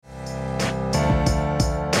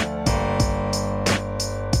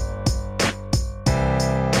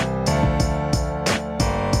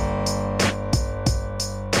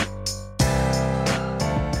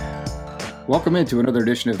Welcome into another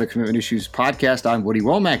edition of the Commitment Issues podcast. I'm Woody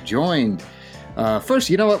Womack, joined. First,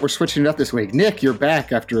 you know what? We're switching it up this week. Nick, you're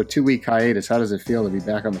back after a 2-week hiatus. How does it feel to be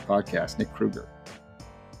back on the podcast? Nick Kruger.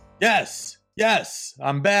 Yes,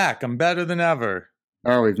 I'm back. I'm better than ever.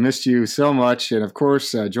 Oh, we've missed you so much. And of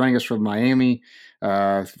course, joining us from Miami,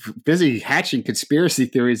 busy hatching conspiracy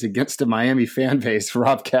theories against the Miami fan base,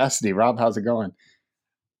 Rob Cassidy. Rob, how's it going?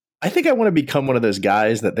 I think I want to become one of those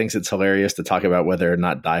guys that thinks it's hilarious to talk about whether or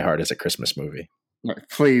not Die Hard is a Christmas movie.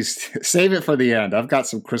 Please save it for the end. I've got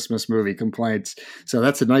some Christmas movie complaints, so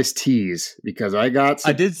that's a nice tease because I got.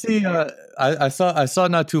 I did see. I saw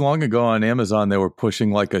not too long ago on Amazon they were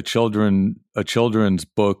pushing like a children's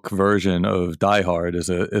book version of Die Hard as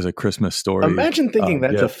a Christmas story. Imagine thinking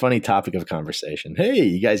that's a funny topic of conversation. Hey,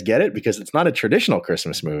 you guys get it? Because it's not a traditional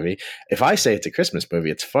Christmas movie. If I say it's a Christmas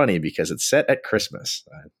movie, it's funny because it's set at Christmas.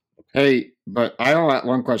 Hey, but I have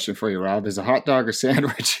one question for you, Rob. Is a hot dog a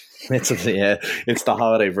sandwich? It's the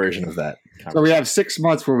holiday version of that. So we have 6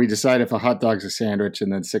 months where we decide if a hot dog's a sandwich,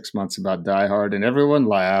 and then 6 months about Die Hard, and everyone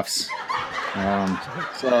laughs.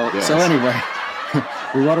 So anyway,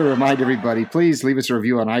 we want to remind everybody, please leave us a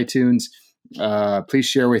review on iTunes. Please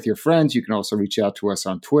share with your friends. You can also reach out to us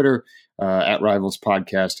on Twitter at Rivals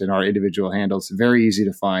Podcast and our individual handles. Very easy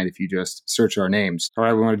to find if you just search our names. All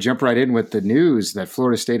right, we want to jump right in with the news that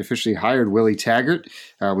Florida State officially hired Willie Taggart.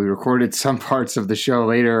 We recorded some parts of the show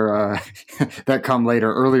later that come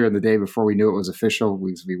later, earlier in the day before we knew it was official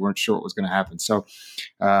because we weren't sure what was going to happen. So,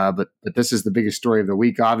 but this is the biggest story of the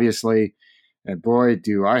week, obviously. And boy,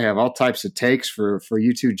 do I have all types of takes for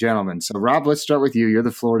you two gentlemen. So, Rob, let's start with you. You're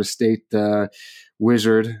the Florida State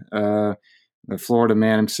wizard, the Florida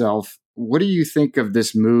man himself. What do you think of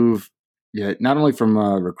this move, not only from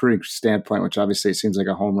a recruiting standpoint, which obviously it seems like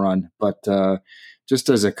a home run, but just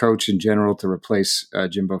as a coach in general to replace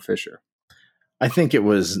Jimbo Fisher? I think it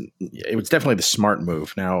was definitely the smart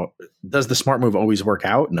move. Now, does the smart move always work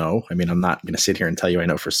out? No. I mean, I'm not going to sit here and tell you I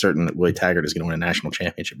know for certain that Willie Taggart is going to win a national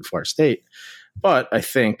championship at Florida State. But I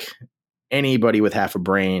think anybody with half a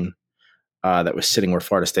brain that was sitting where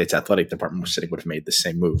Florida State's athletic department was sitting would have made the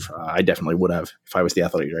same move. I definitely would have if I was the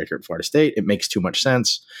athletic director at Florida State. It makes too much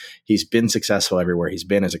sense. He's been successful everywhere he's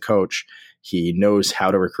been as a coach. He knows how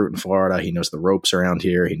to recruit in Florida. He knows the ropes around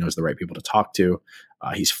here. He knows the right people to talk to.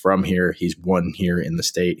 He's from here. He's won here in the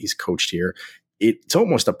state. He's coached here. It's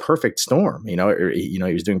almost a perfect storm. He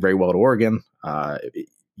was doing very well at Oregon. A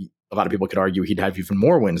lot of people could argue he'd have even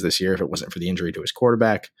more wins this year if it wasn't for the injury to his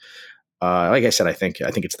quarterback. Like I said, I think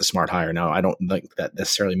it's the smart hire. Now, I don't think that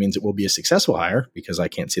necessarily means it will be a successful hire because I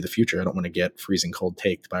can't see the future. I don't want to get freezing cold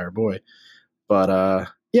taked by our boy. But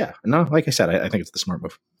like I said, I think it's the smart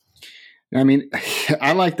move. I mean,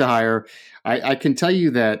 I like the hire. I can tell you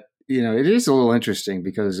that, it is a little interesting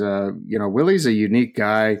because, Willie's a unique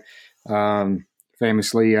guy.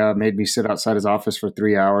 Famously made me sit outside his office for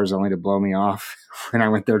 3 hours only to blow me off when I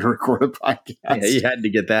went there to record a podcast. Yeah, you had to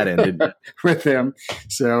get that in, didn't you? With him.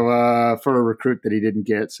 So for a recruit that he didn't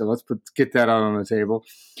get. So let's get that out on the table.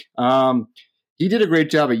 He did a great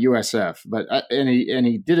job at USF, but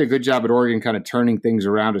he did a good job at Oregon kind of turning things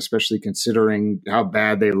around, especially considering how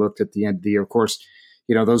bad they looked at the end of the year. Of course,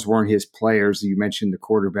 those weren't his players. You mentioned the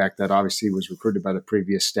quarterback that obviously was recruited by the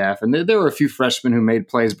previous staff. And there were a few freshmen who made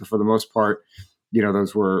plays, but for the most part,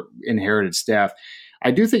 those were inherited staff.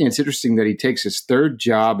 I do think it's interesting that he takes his third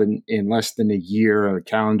job in less than a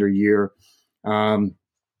calendar year.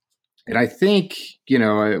 And I think,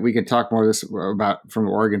 we can talk more of this about from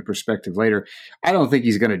an Oregon perspective later. I don't think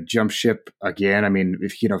he's going to jump ship again. I mean,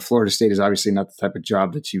 if Florida State is obviously not the type of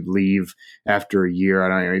job that you leave after a year.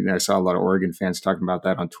 I saw a lot of Oregon fans talking about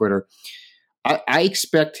that on Twitter. I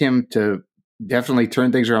expect him to definitely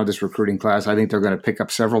turn things around with this recruiting class. I think they're going to pick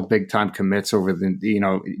up several big time commits over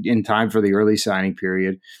in time for the early signing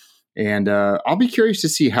period. And I'll be curious to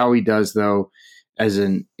see how he does though, as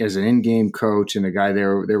an in-game coach and a guy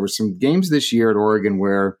there. There were some games this year at Oregon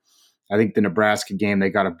where I think the Nebraska game,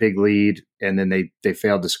 they got a big lead and then they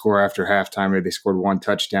failed to score after halftime, or they scored one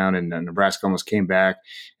touchdown and Nebraska almost came back.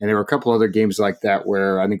 And there were a couple other games like that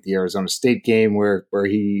where I think the Arizona State game where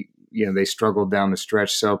they struggled down the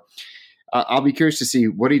stretch. So I'll be curious to see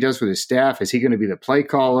what he does with his staff. Is he going to be the play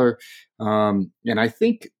caller? And I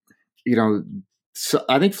think,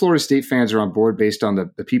 I think Florida State fans are on board based on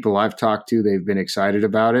the people I've talked to. They've been excited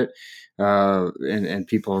about it. And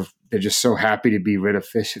people, they're just so happy to be rid of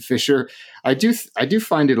Fisher. I do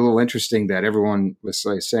find it a little interesting that everyone was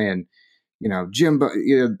saying, Jimbo,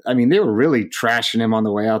 they were really trashing him on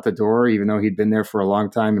the way out the door, even though he'd been there for a long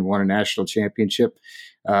time and won a national championship.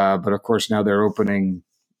 But of course now they're opening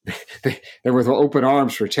they were with open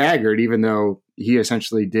arms for Taggart, even though he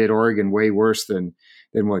essentially did Oregon way worse than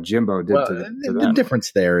what Jimbo did to the them.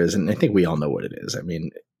 difference there is, and I think we all know what it is. I mean,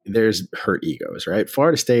 there's hurt egos, right?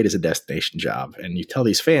 Florida State is a destination job, and you tell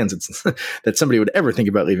these fans that somebody would ever think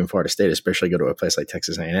about leaving Florida State, especially go to a place like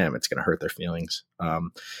Texas A&M, it's going to hurt their feelings.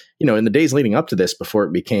 In the days leading up to this, before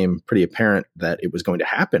it became pretty apparent that it was going to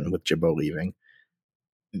happen with Jimbo leaving,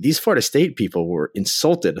 these Florida State people were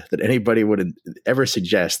insulted that anybody would ever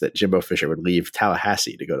suggest that Jimbo Fisher would leave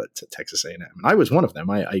Tallahassee to go to Texas A&M. And I was one of them.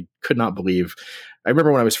 I could not believe. I remember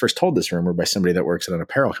when I was first told this rumor by somebody that works at an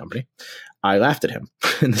apparel company, I laughed at him.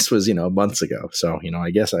 And this was, months ago. So,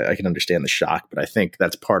 I guess I can understand the shock, but I think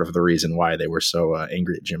that's part of the reason why they were so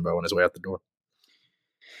angry at Jimbo on his way out the door.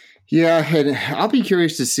 Yeah, and I'll be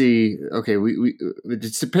curious to see. Okay,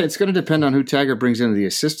 it's going to depend on who Taggart brings into the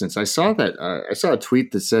assistants. I saw a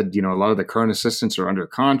tweet that said, a lot of the current assistants are under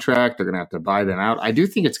contract. They're going to have to buy them out. I do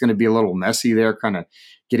think it's going to be a little messy there, kind of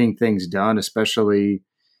getting things done, especially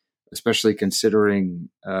considering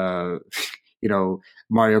Mario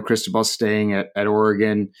Cristobal staying at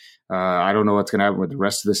Oregon. I don't know what's going to happen with the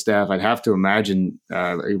rest of the staff. I'd have to imagine,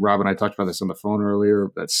 Rob and I talked about this on the phone earlier,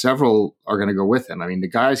 that several are going to go with him. I mean, the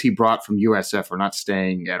guys he brought from USF are not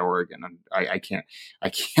staying at Oregon. I can't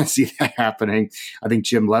see that happening. I think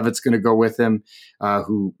Jim Leavitt's going to go with him,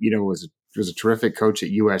 who, was a terrific coach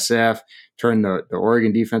at USF, turned the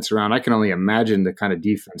Oregon defense around. I can only imagine the kind of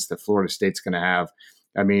defense that Florida State's going to have.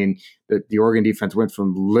 I mean, the Oregon defense went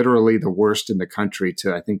from literally the worst in the country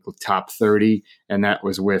to, I think, top 30. And that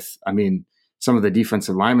was with, some of the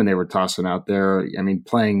defensive linemen they were tossing out there. You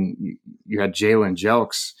had Jalen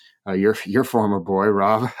Jelks, your former boy,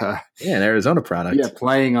 Rob. An Arizona product. Yeah,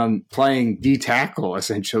 playing D tackle,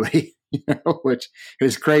 essentially, which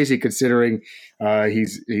is crazy considering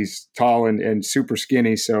he's tall and super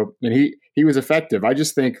skinny. So, and he was effective. I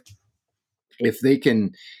just think if he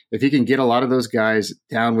can get a lot of those guys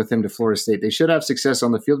down with him to Florida State, they should have success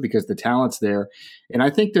on the field because the talent's there. And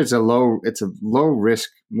I think it's a low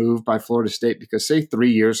risk move by Florida State because, say,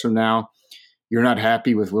 3 years from now, you're not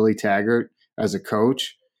happy with Willie Taggart as a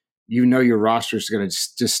coach. Your roster is going to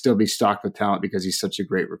just still be stocked with talent because he's such a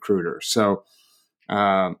great recruiter. So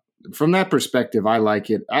from that perspective, I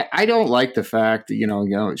like it. I don't like the fact that,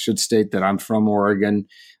 it should state that I'm from Oregon.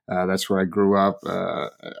 That's where I grew up.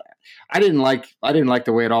 I didn't like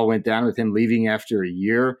the way it all went down with him leaving after a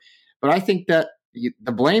year, but I think that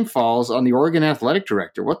the blame falls on the Oregon athletic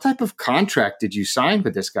director. What type of contract did you sign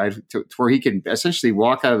with this guy to where he can essentially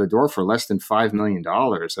walk out of the door for less than $5 million?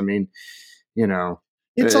 I mean,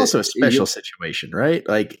 it's also a special situation, right?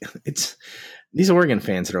 Like it's these Oregon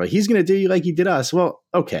fans that are like, he's going to do you like he did us. Well,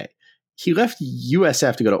 okay. He left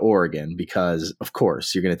USF to go to Oregon because, of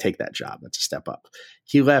course, you're going to take that job. That's a step up.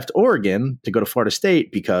 He left Oregon to go to Florida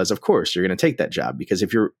State because, of course, you're going to take that job. Because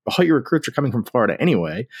if all your recruits are coming from Florida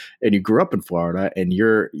anyway, and you grew up in Florida, and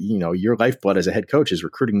your lifeblood as a head coach is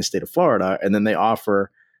recruiting the state of Florida, and then they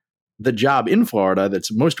offer the job in Florida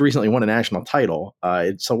that's most recently won a national title,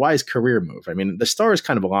 it's a wise career move. I mean, the stars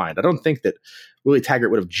kind of aligned. I don't think that Willie Taggart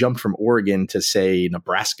would have jumped from Oregon to, say,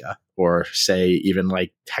 Nebraska or, say, even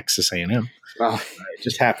like Texas A&M. Well, it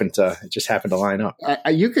just happened to line up.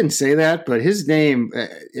 You can say that, but his name,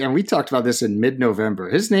 and we talked about this in mid-November,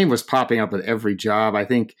 his name was popping up with every job. I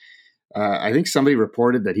think somebody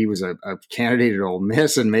reported that he was a candidate at Ole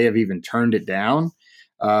Miss and may have even turned it down.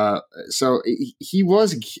 So he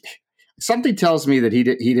was. Something tells me that he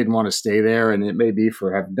didn't want to stay there, and it may be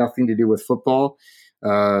have nothing to do with football,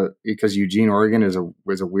 because Eugene, Oregon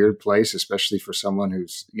was a weird place, especially for someone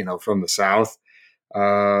who's from the South,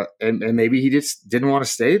 and maybe he just didn't want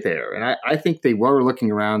to stay there. And I think they were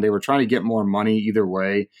looking around; they were trying to get more money either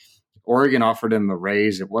way. Oregon offered him a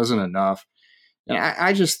raise; it wasn't enough, and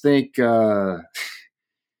I just think.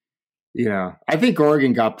 I think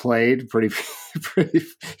Oregon got played pretty to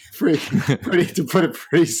put it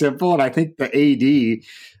pretty simple. And I think the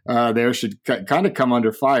AD there should kind of come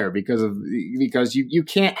under fire because you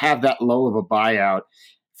can't have that low of a buyout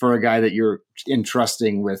for a guy that you're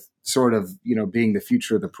entrusting with sort of, being the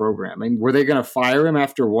future of the program. I mean, were they going to fire him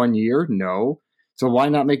after 1 year? No. So why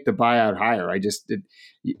not make the buyout higher? I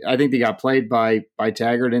think they got played by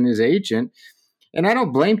Taggart and his agent. And I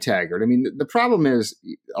don't blame Taggart. I mean, the problem is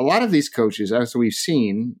a lot of these coaches, as we've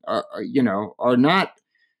seen, are not,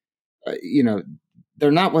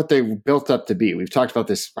 they're not what they were built up to be. We've talked about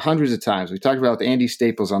this hundreds of times. We've talked about Andy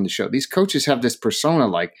Staples on the show. These coaches have this persona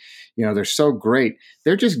like, they're so great.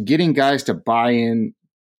 They're just getting guys to buy in,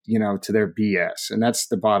 to their BS. And that's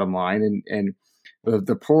the bottom line. And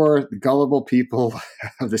the poor, gullible people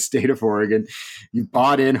of the state of Oregon. You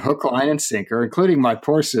bought in hook, line, and sinker, including my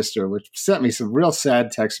poor sister, which sent me some real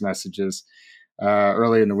sad text messages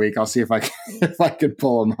early in the week. I'll see if I can, if I can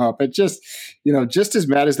pull them up. It just, just as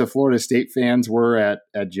mad as the Florida State fans were at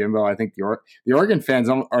Jimbo, I think the Oregon fans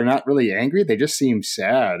are not really angry. They just seem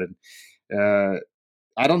sad. And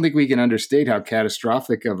I don't think we can understate how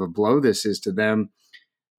catastrophic of a blow this is to them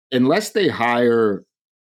unless they hire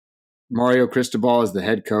Mario Cristobal as the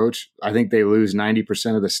head coach. I think they lose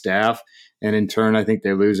 90% of the staff, and in turn, I think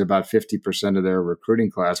they lose about 50% of their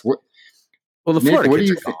recruiting class. Well, the Florida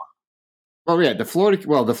kids are gone. Well, yeah, the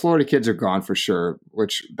Florida kids are gone for sure.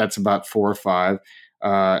 Which that's about 4 or 5,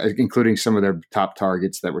 including some of their top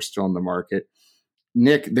targets that were still in the market.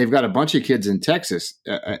 Nick, they've got a bunch of kids in Texas.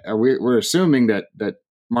 We're assuming that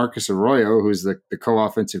Marcus Arroyo, who's the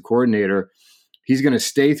co-offensive coordinator, he's going to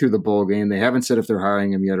stay through the bowl game. They haven't said if they're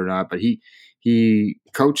hiring him yet or not, but he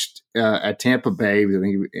coached at Tampa Bay in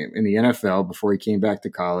the NFL before he came back to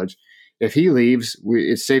college. If he leaves,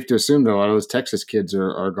 it's safe to assume that a lot of those Texas kids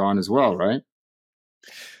are gone as well, right?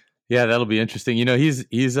 Yeah, that'll be interesting. He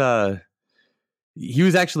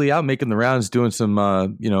was actually out making the rounds, doing some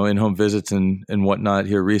in-home visits and whatnot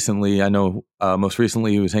here recently. I know most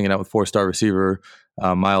recently he was hanging out with 4-star receiver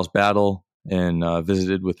Miles Battle and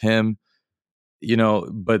visited with him.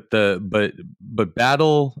 But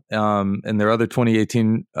Battle and their other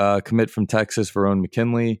 2018 commit from Texas, Verone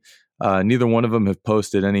McKinley, neither one of them have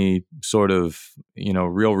posted any sort of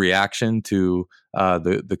real reaction to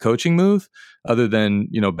the coaching move, other than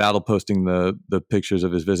Battle posting the pictures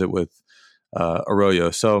of his visit with Arroyo.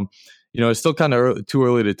 So it's still kind of too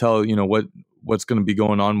early to tell what's going to be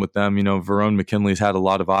going on with them. Verone McKinley's had a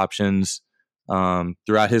lot of options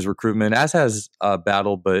throughout his recruitment, as has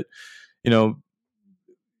Battle, but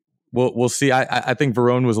We'll see. I think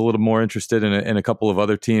Verone was a little more interested in a couple of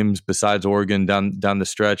other teams besides Oregon down the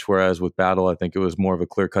stretch, whereas with Battle, I think it was more of a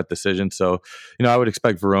clear-cut decision. So, I would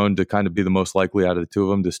expect Verone to kind of be the most likely out of the two of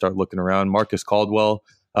them to start looking around. Marcus Caldwell,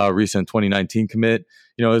 recent 2019 commit,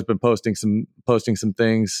 has been posting some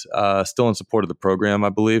things still in support of the program, I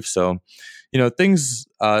believe. So, things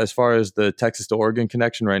as far as the Texas to Oregon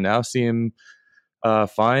connection right now seem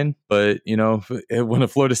fine, but when a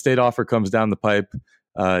Florida State offer comes down the pipe,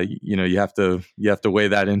 you have to weigh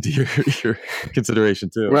that into your consideration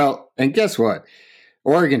too. Well, and guess what,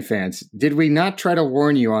 Oregon fans, did we not try to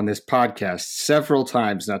warn you on this podcast several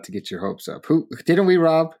times not to get your hopes up? Who didn't we,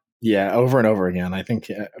 Rob? Yeah, over and over again. I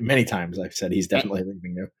think many times I've said he's definitely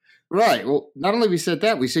leaving you. Right. Well, not only we said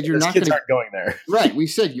that, we said you're Those not kids aren't going there. Right. We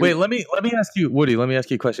said wait. Let me ask you, Woody. Let me ask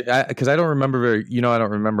you a question because I don't remember I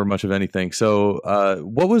don't remember much of anything. So,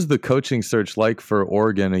 what was the coaching search like for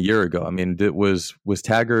Oregon a year ago? I mean, was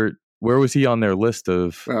Taggart? Where was he on their list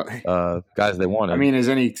of guys they wanted? I mean, as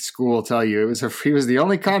any school will tell you, he was the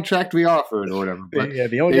only contract we offered or whatever. But yeah,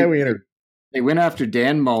 the only guy we interviewed. They went after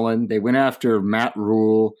Dan Mullen. They went after Matt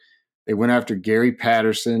Rule. They went after Gary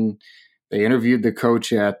Patterson. They interviewed the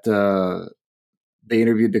coach at.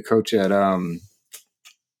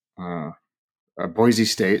 Boise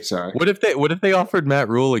State. Sorry. What if they offered Matt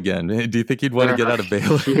Rule again? Do you think he'd want to get out of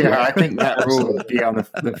Baylor? Yeah, I think Matt Rule would be on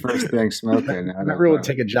the first thing smoking. Matt Rule would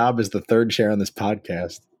take a job as the third chair on this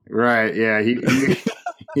podcast. Right. Yeah.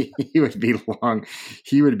 He would be long.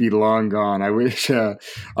 He would be long gone. I wish. I'm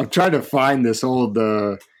trying to find this old.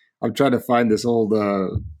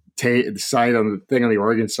 Site on the thing on the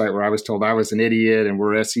Oregon site where I was told I was an idiot and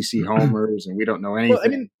we're SEC homers and we don't know anything. Well, I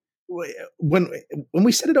mean, when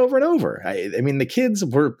we said it over and over, I mean, the kids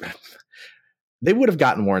they would have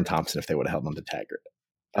gotten Warren Thompson if they would have held on to Taggart.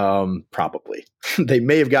 Probably. They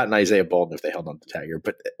may have gotten Isaiah Bolden if they held on to Taggart,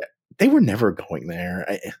 but they were never going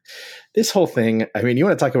there. This whole thing, I mean, you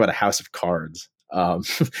want to talk about a house of cards.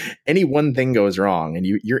 Any one thing goes wrong and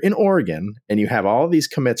you're in Oregon and you have all these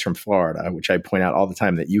commits from Florida, which I point out all the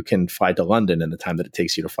time that you can fly to London in the time that it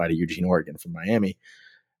takes you to fly to Eugene, Oregon from Miami.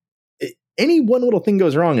 Any one little thing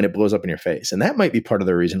goes wrong and it blows up in your face. And that might be part of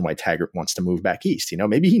the reason why Taggart wants to move back east.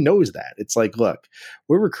 Maybe he knows that. It's like, look,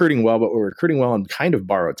 we're recruiting well, but we're recruiting well on kind of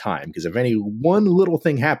borrowed time because if any one little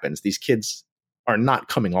thing happens, these kids are not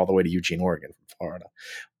coming all the way to Eugene, Oregon from Florida.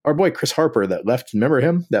 Our boy Chris Harper that left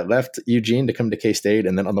Eugene to come to K-State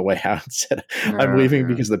and then on the way out said, I'm leaving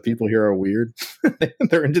because the people here are weird.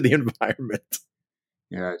 They're into the environment.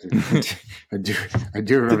 Yeah, I do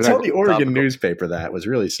remember to tell the Oregon newspaper that was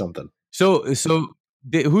really something. So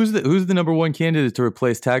who's the number one candidate to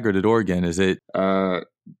replace Taggart at Oregon? Is it the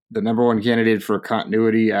number one candidate for a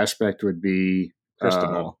continuity aspect would be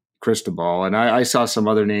Cristobal. And I saw some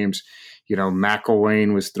other names.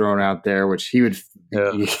 McElwain was thrown out there, which he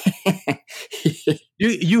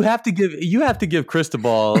You have to give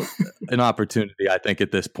Cristobal an opportunity, I think,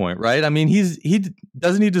 at this point, right? I mean, he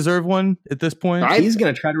doesn't he deserve one at this point? He's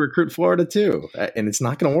going to try to recruit Florida too, and it's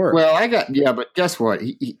not going to work. Well, but guess what?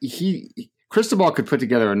 He Cristobal could put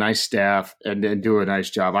together a nice staff and do a nice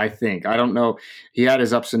job. I think. I don't know. He had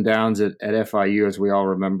his ups and downs at FIU, as we all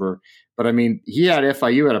remember. But I mean, he had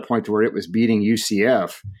FIU at a point where it was beating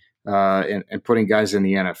UCF and putting guys in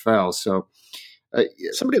the NFL. So.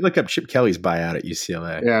 Somebody look up Chip Kelly's buyout at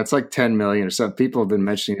UCLA. Yeah, it's like $10 million or something. People have been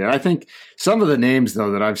mentioning that. I think some of the names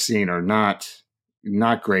though that I've seen are not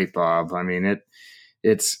great, Bob. I mean,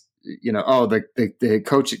 it's the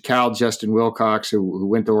coach at Cal, Justin Wilcox, who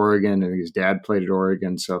went to Oregon, and his dad played at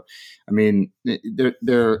Oregon. So, I mean, there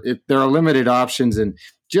are limited options, and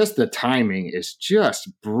just the timing is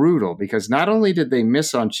just brutal because not only did they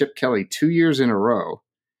miss on Chip Kelly 2 years in a row.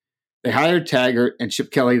 They hired Taggart, and Chip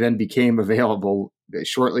Kelly then became available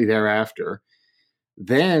shortly thereafter.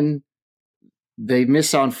 Then they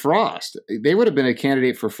miss on Frost. They would have been a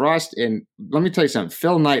candidate for Frost. And let me tell you something.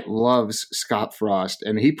 Phil Knight loves Scott Frost,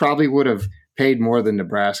 and he probably would have paid more than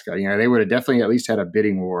Nebraska. They would have definitely at least had a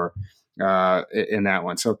bidding war in that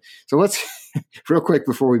one. So let's real quick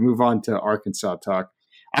before we move on to Arkansas talk.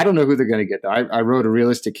 I don't know who they're going to get. I wrote a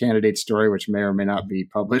realistic candidate story, which may or may not be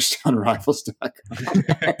published on Rivals.com.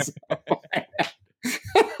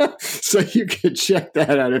 So you can check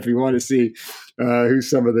that out if you want to see who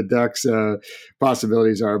some of the Ducks'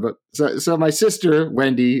 possibilities are. But so my sister,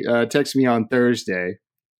 Wendy, texted me on Thursday.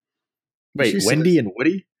 Wait, Wendy and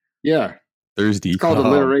Woody? Yeah. Thursday. It's called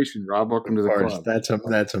alliteration, Rob. Welcome to the club.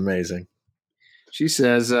 That's amazing. She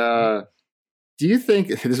says, do you think,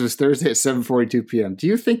 this was Thursday at 7:42 p.m., do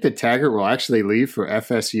you think that Taggart will actually leave for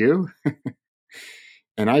FSU?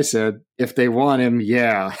 And I said, if they want him,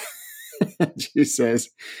 yeah. She says,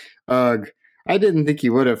 ugh, I didn't think he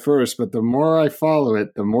would at first, but the more I follow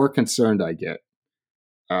it, the more concerned I get.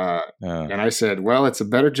 And I said, well, it's a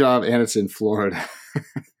better job and it's in Florida.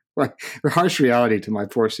 Harsh reality to my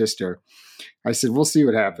poor sister. I said, we'll see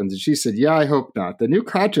what happens. And she said, yeah, I hope not. The new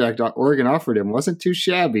contract Oregon offered him wasn't too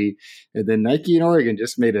shabby. And then Nike and Oregon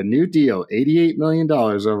just made a new deal, $88 million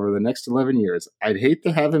over the next 11 years. I'd hate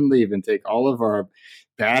to have him leave and take all of our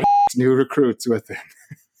bad new recruits with him.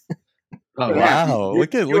 Oh, wow.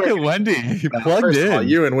 Look at Wendy. He plugged in. All,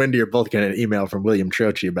 you and Wendy are both getting an email from William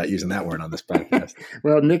Trochi about using that word on this podcast.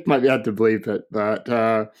 Well, Nick might have to bleep it,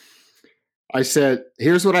 but I said,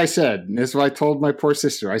 here's what I said. And this is what I told my poor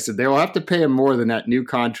sister. I said, they will have to pay him more than that new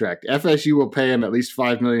contract. FSU will pay him at least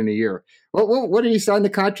 $5 million a year. What did he sign the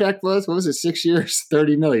contract was? What was it? 6 years,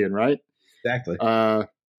 $30 million, right? Exactly. Then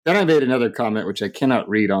I made another comment, which I cannot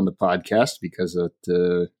read on the podcast because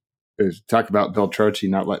talk about Bill Trochi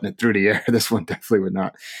not letting it through the air. This one definitely would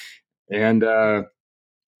not. And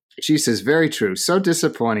she says, very true. So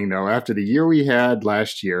disappointing, though, after the year we had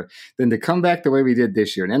last year, then to come back the way we did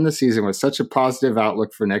this year and end the season with such a positive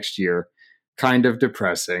outlook for next year. Kind of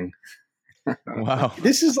depressing. Wow.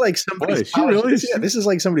 This is like somebody's this is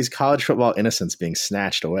like somebody's college football innocence being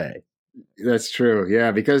snatched away. That's true.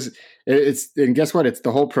 Yeah, because and guess what? It's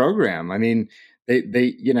the whole program. I mean, they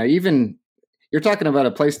even you're talking about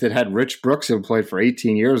a place that had Rich Brooks who played for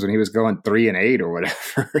 18 years when he was going 3-8 or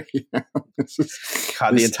whatever.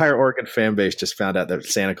 The entire Oregon fan base just found out that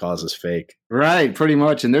Santa Claus is fake. Right, pretty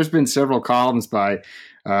much. And there's been several columns by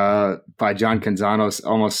John Canzano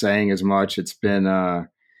almost saying as much. It's been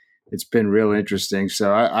real interesting.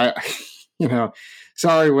 So I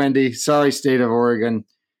sorry, Wendy. Sorry, state of Oregon.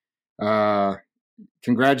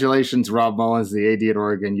 Congratulations, Rob Mullins, the AD at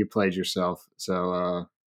Oregon. You played yourself. So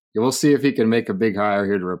we'll see if he can make a big hire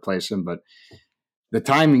here to replace him. But the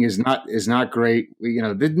timing is not great.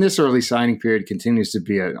 This early signing period continues to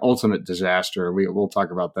be an ultimate disaster. We'll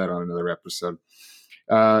talk about that on another episode.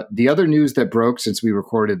 The other news that broke since we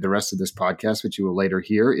recorded the rest of this podcast, which you will later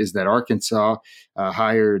hear, is that Arkansas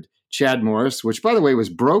hired Chad Morris, which, by the way, was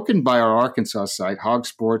broken by our Arkansas site,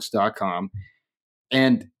 hogsports.com.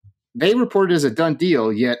 And they reported as a done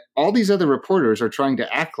deal, yet all these other reporters are trying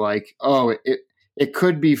to act like, it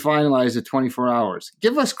could be finalized at 24 hours.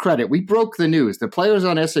 Give us credit. We broke the news. The players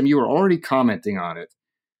on SMU are already commenting on it.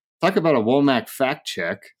 Talk about a Womack fact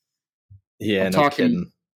check. Yeah, no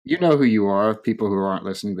kidding. You know who you are, people who aren't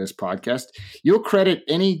listening to this podcast. You'll credit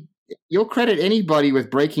anybody with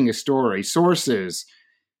breaking a story. Sources.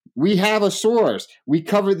 We have a source. We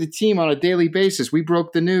cover the team on a daily basis. We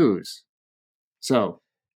broke the news. So,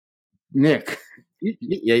 Nick.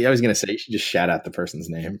 Yeah, I was going to say, you should just shout out the person's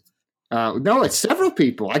name. No, it's several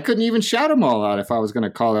people. I couldn't even shout them all out if I was going to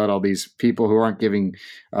call out all these people who aren't giving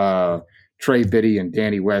Trey Biddy and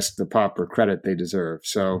Danny West the proper credit they deserve.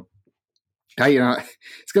 So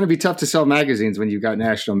it's going to be tough to sell magazines when you've got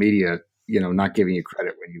national media, not giving you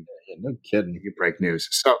credit when you no kidding, you break news.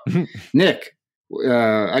 So, Nick,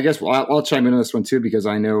 I guess I'll chime in on this one too, because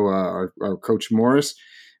I know our Coach Morris.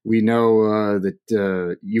 We know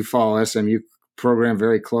that you follow SMU program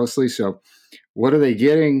very closely. So, what are they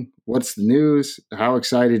getting? What's the news? How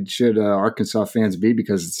excited should Arkansas fans be?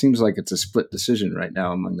 Because it seems like it's a split decision right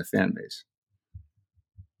now among the fan base.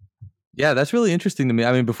 Yeah, that's really interesting to me.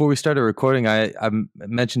 I mean, before we started recording, I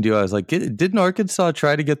mentioned to you, I was like, didn't Arkansas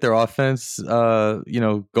try to get their offense, going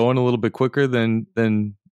a little bit quicker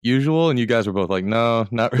than usual? And you guys were both like, no,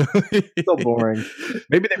 not really. So boring.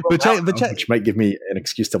 Maybe they will, which might give me an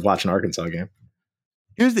excuse to watch an Arkansas game.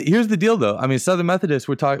 Here's the deal, though. I mean, Southern Methodist,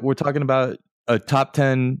 we're talking about a top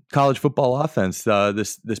 10 college football offense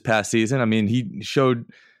this past season. I mean, he showed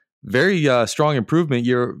very strong improvement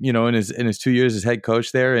in his 2 years as head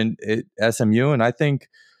coach there at SMU, and I think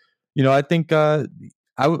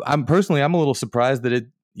I'm personally a little surprised that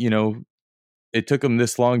it took him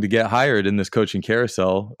this long to get hired in this coaching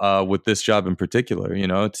carousel with this job in particular.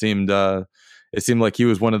 It seemed like he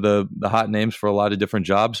was one of the hot names for a lot of different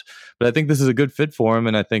jobs, but I think this is a good fit for him,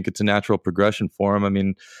 and I think it's a natural progression for him. I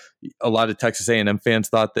mean, a lot of Texas A&M fans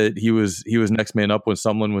thought that he was next man up when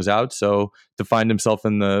Sumlin was out. So to find himself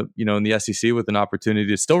in the SEC with an opportunity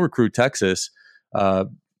to still recruit Texas,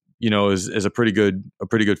 is a pretty good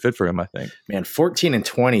fit for him, I think. Man,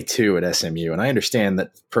 14-22 at SMU, and I understand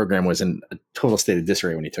that the program was in a total state of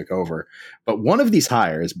disarray when he took over. But one of these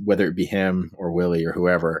hires, whether it be him or Willie or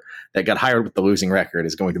whoever that got hired with the losing record,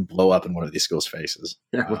 is going to blow up in one of these schools' faces.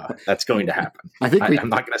 That's going to happen. I'm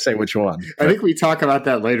not going to say which one. I think we talk about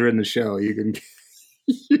that later in the show. You can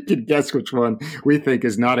guess which one we think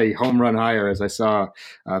is not a home run hire, as I saw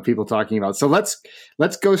people talking about. So let's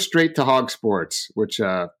go straight to Hog Sports, which.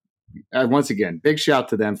 Once again, big shout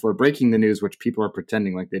to them for breaking the news, which people are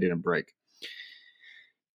pretending like they didn't break.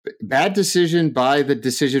 Bad decision by the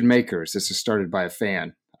decision makers. This is started by a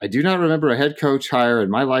fan. I do not remember a head coach hire in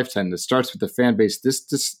my lifetime that starts with the fan base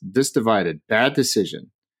this divided. Bad decision.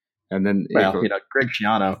 And then, Greg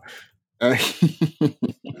Schiano.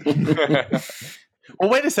 Well,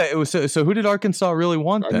 wait a second. So who did Arkansas really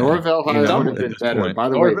want then? Norvell hire would have been better. By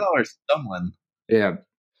the way, Norvell or Sumlin. Yeah.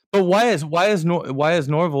 But why is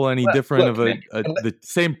Norville any different the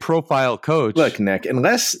same profile coach? Look, Nick,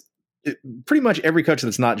 pretty much every coach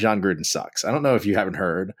that's not John Gruden sucks. I don't know if you haven't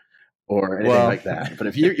heard or anything like that. But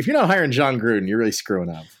if you're not hiring John Gruden, you're really screwing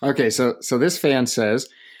up. Okay, so this fan says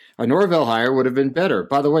a Norvell hire would have been better.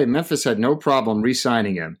 By the way, Memphis had no problem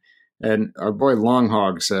re-signing him. And our boy Long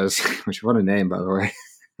Hog says, which what a name, by the way.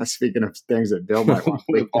 Speaking of things that Bill might want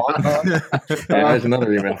to leave. There's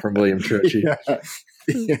another email from William Trocchi.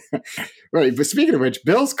 Yeah. Right, but speaking of which,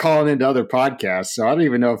 Bill's calling into other podcasts, so I don't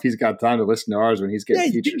even know if he's got time to listen to ours when he's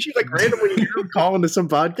getting featured. Didn't you randomly hear him calling to some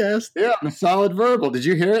podcast? Yeah, Solid Verbal. Did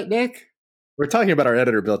you hear it, Nick? We're talking about our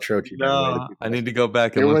editor, Bill Trocchi. No, I need to go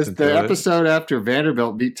back and listen to it. It was the episode after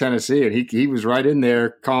Vanderbilt beat Tennessee, and he was right in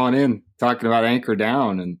there calling in, talking about Anchor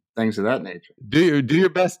Down and things of that nature. Do your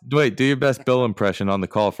best Bill impression on the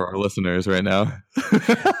call for our listeners right now.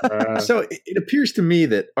 So it appears to me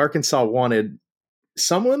that Arkansas wanted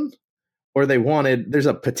someone, or there's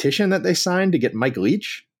a petition that they signed to get Mike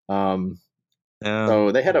Leach.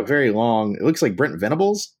 So they had a very long, it looks like Brent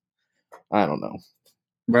Venables. I don't know.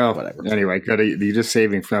 Well, whatever. Anyway, you just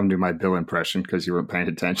saving from to my Bill impression because you weren't paying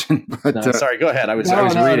attention. But sorry, go ahead. I was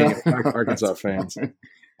reading Arkansas fans.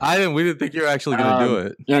 We didn't think you were actually going to do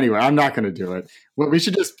it. Anyway, I'm not going to do it. Well, we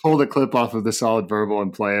should just pull the clip off of the Solid Verbal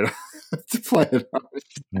and play it. To play it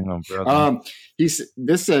on.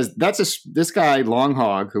 This guy Long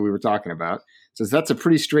Hog, who we were talking about, says that's a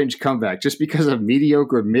pretty strange comeback. Just because a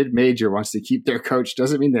mediocre mid-major wants to keep their coach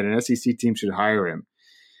doesn't mean that an SEC team should hire him.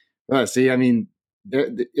 See, I mean,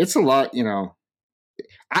 it's a lot.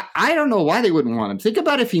 I don't know why they wouldn't want him. Think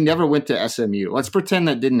about if he never went to SMU. Let's pretend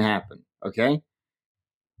that didn't happen. Okay,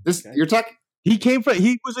 you're talking. He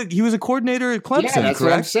was a coordinator at Clemson. Yeah, that's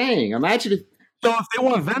correct? What I'm saying. Imagine if. So if they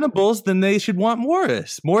want Venables, then they should want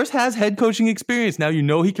Morris. Morris has head coaching experience. Now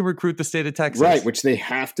he can recruit the state of Texas. Right, which they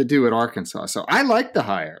have to do at Arkansas. So I like the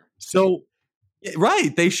hire. So,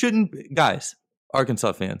 right, they shouldn't. Guys,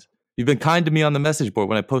 Arkansas fans, you've been kind to me on the message board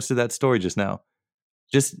when I posted that story just now.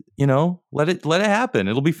 Just, let it happen.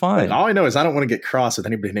 It'll be fine. All I know is I don't want to get cross with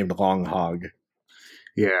anybody named Long Hog.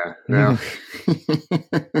 Yeah, no.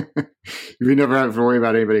 You never have to worry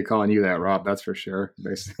about anybody calling you that, Rob. That's for sure.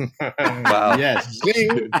 Wow. Yes.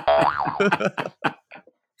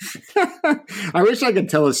 I wish I could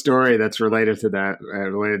tell a story that's related to that,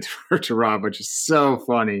 related to Rob, which is so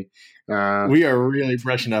funny. We are really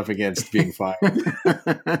brushing up against being fired.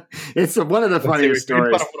 It's one of the funniest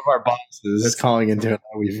stories. One of our bosses is calling into it.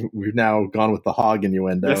 We've now gone with the hog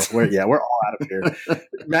innuendo. We're all out of here.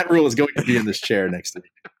 Matt Rule is going to be in this chair next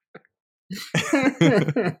week.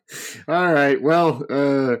 All right. Well,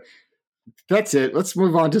 that's it. Let's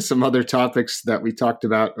move on to some other topics that we talked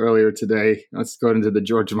about earlier today. Let's go into the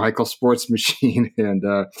George Michael sports machine and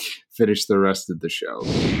finish the rest of the show.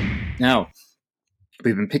 Now,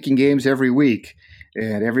 we've been picking games every week,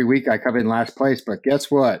 and every week I come in last place. But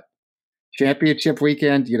guess what? Championship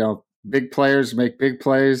weekend, big players make big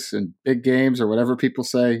plays and big games, or whatever people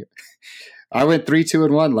say. I went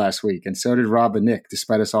 3-2-1 last week, and so did Rob and Nick,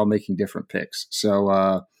 despite us all making different picks.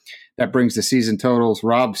 So that brings the season totals.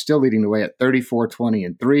 Rob still leading the way at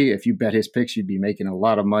 34-20-3. If you bet his picks, you'd be making a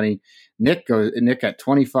lot of money. Nick at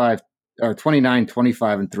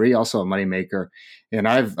 29-25-3, also a moneymaker. And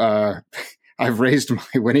I've raised my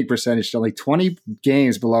winning percentage to only 20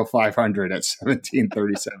 games below 500 at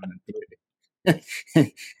 17-37-3.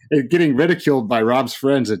 Getting ridiculed by Rob's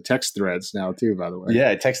friends in text threads now too, by the way. Yeah,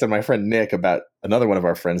 I texted my friend Nick about another one of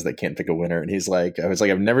our friends that can't pick a winner, and I was like,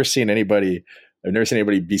 I've never seen anybody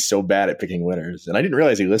be so bad at picking winners. And I didn't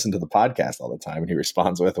realize he listened to the podcast all the time, and he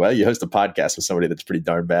responds with, well, you host a podcast with somebody that's pretty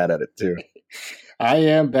darn bad at it too. I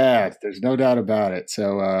am bad. There's no doubt about it.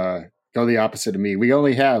 So go the opposite of me.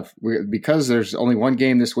 Because there's only one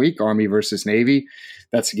game this week, Army versus Navy.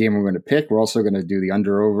 That's the game we're going to pick. We're also going to do the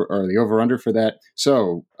over-under for that.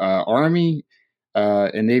 So Army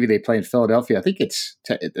and Navy, they play in Philadelphia. I think it's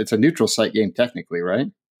a neutral site game technically, right?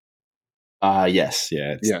 Yes.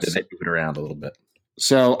 Yeah. Yes. They move it around a little bit.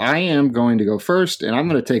 So I am going to go first, and I'm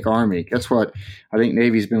going to take Army. Guess what? I think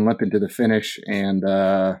Navy's been limping to the finish, and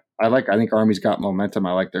I think Army's got momentum.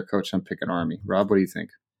 I like their coach. I'm picking Army. Rob, what do you think?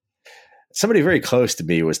 Somebody very close to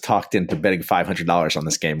me was talked into betting $500 on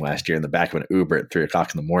this game last year in the back of an Uber at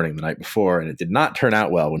 3:00 in the morning the night before, and it did not turn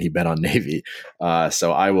out well when he bet on Navy.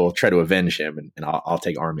 So I will try to avenge him, and I'll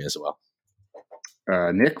take Army as well.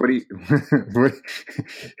 Nick, what do you?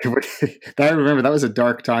 I remember that was a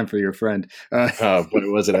dark time for your friend. But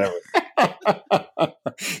it wasn't ever.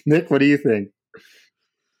 Nick, what do you think?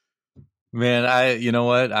 Man, you know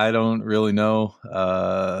what? I don't really know.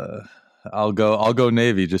 I'll go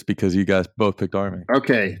Navy just because you guys both picked Army.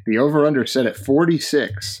 Okay, the over-under set at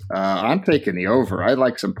 46. I'm taking the over. I'd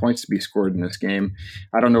like some points to be scored in this game.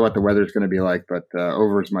 I don't know what the weather's going to be like, but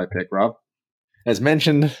over is my pick. Rob? As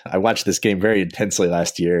mentioned, I watched this game very intensely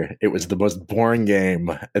last year. It was the most boring game.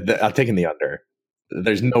 I'm taking the under.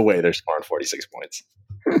 There's no way they're scoring 46 points.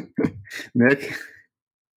 Nick?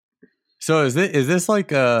 So is this like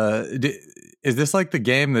the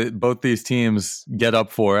game that both these teams get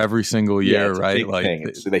up for every single year, right?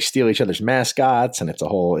 Like so they steal each other's mascots, and it's a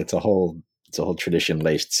whole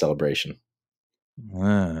tradition-laced celebration.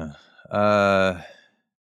 I'll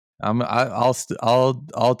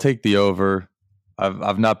take the over.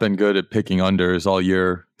 I've not been good at picking unders all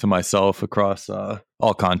year to myself across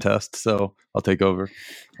all contests, so I'll take over.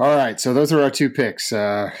 All right, so those are our two picks.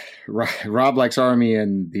 Rob likes Army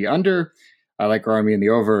and the under. I like Army and the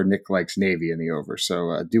over. Nick likes Navy and the over.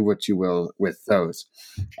 So do what you will with those.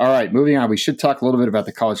 All right, moving on. We should talk a little bit about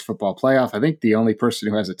the college football playoff. I think the only person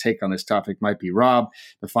who has a take on this topic might be Rob.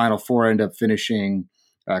 The Final Four end up finishing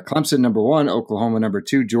Clemson number 1, Oklahoma number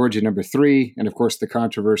 2, Georgia number 3, and of course the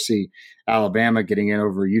controversy, Alabama getting in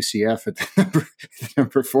over UCF at the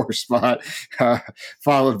number 4 spot,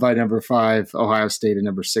 followed by number 5, Ohio State, and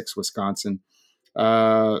number 6, Wisconsin.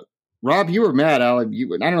 Rob, you were mad. I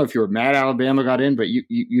don't know if you were mad Alabama got in, but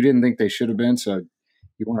you didn't think they should have been. So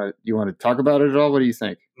you want to talk about it at all? What do you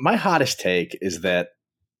think? My hottest take is that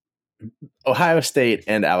Ohio State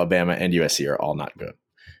and Alabama and USC are all not good.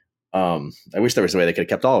 I wish there was a way they could have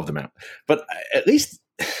kept all of them out, but at least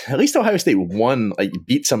Ohio State won, like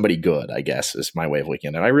beat somebody good, I guess is my way of looking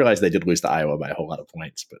at it. And I realize they did lose to Iowa by a whole lot of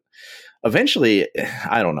points, but eventually,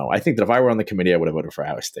 I don't know. I think that if I were on the committee, I would have voted for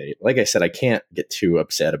Ohio State. Like I said, I can't get too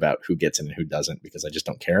upset about who gets in and who doesn't because I just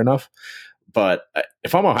don't care enough. But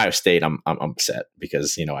if I'm Ohio State, I'm upset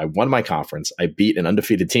because, I won my conference. I beat an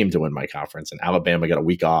undefeated team to win my conference, and Alabama got a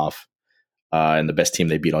week off. And the best team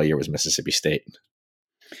they beat all year was Mississippi State.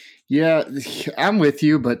 Yeah, I'm with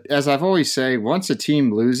you. But as I've always say, once a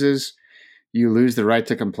team loses, you lose the right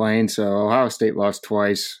to complain. So Ohio State lost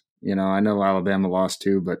twice. I know Alabama lost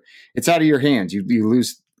 2, but it's out of your hands. You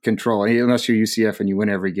lose control unless you're UCF and you win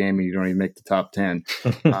every game and you don't even make the top 10.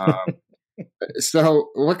 So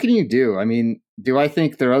what can you do? I mean, do I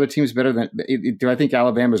think there are other teams better do I think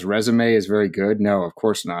Alabama's resume is very good? No, of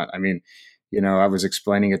course not. I mean, I was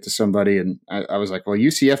explaining it to somebody and I was like, well,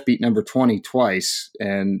 UCF beat number 20 twice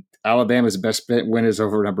and Alabama's best win is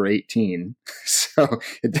over number 18. So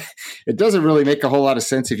it doesn't really make a whole lot of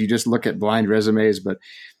sense if you just look at blind resumes, but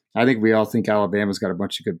I think we all think Alabama's got a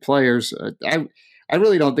bunch of good players. I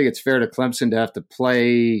really don't think it's fair to Clemson to have to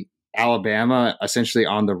play Alabama essentially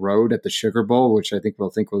on the road at the Sugar Bowl, which I think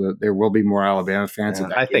there will be more Alabama fans. Yeah,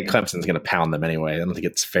 I think Clemson's going to pound them anyway. I don't think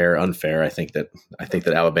it's fair, unfair. I think that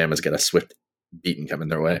Alabama's got a swift beating coming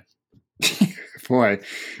their way. Boy,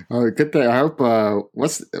 good thing. I hope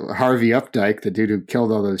what's Harvey Updike, the dude who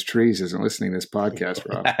killed all those trees, isn't listening to this podcast,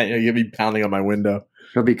 Rob. You'll be pounding on my window.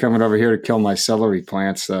 He'll be coming over here to kill my celery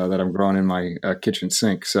plants that I'm growing in my kitchen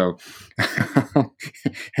sink. So,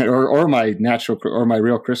 or my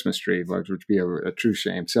real Christmas tree, which would be a true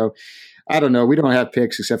shame. So, I don't know. We don't have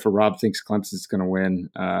picks except for Rob thinks Clemson's going to win.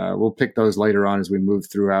 We'll pick those later on as we move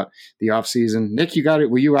throughout the offseason. Nick, you got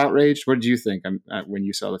it. Were you outraged? What did you think when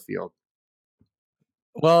you saw the field?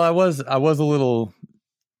 Well, I was a little.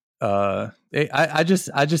 I just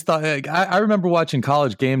thought I remember watching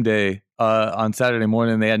College Game Day on Saturday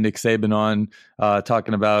morning. They had Nick Saban on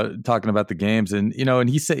talking about the games, and and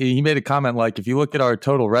he made a comment like, if you look at our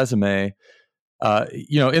total resume,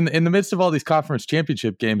 in the midst of all these conference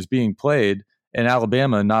championship games being played and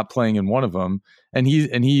Alabama not playing in one of them, and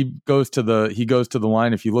he goes to the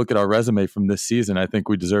line, if you look at our resume from this season, I think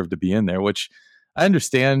we deserve to be in there, which I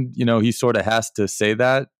understand. He sort of has to say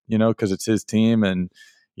that, because it's his team and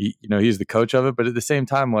he's the coach of it. But at the same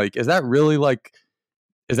time, like, is that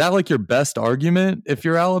like your best argument if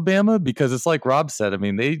you're Alabama? Because it's like Rob said, I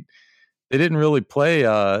mean, they didn't really play,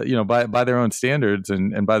 by their own standards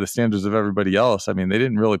and by the standards of everybody else. I mean, they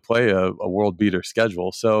didn't really play a world beater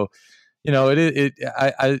schedule. So,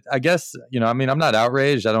 I guess, I mean, I'm not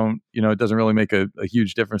outraged. I don't, it doesn't really make a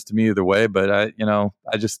huge difference to me either way, but I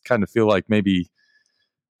just kind of feel like maybe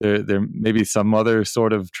there maybe some other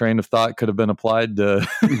sort of train of thought could have been applied to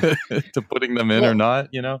to putting them in or not.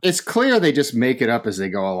 It's clear they just make it up as they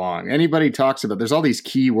go along. Anybody talks about, there's all these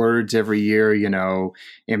key words every year,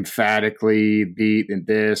 emphatically beat and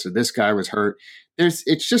this, or this guy was hurt.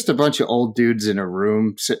 It's just a bunch of old dudes in a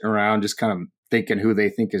room sitting around just kind of thinking who they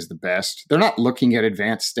think is the best. They're not looking at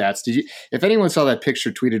advanced stats. If anyone saw that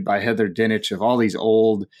picture tweeted by Heather Dinich of all these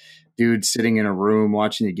old dudes sitting in a room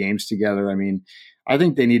watching the games together, I mean, I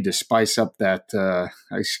think they need to spice up that,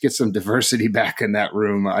 get some diversity back in that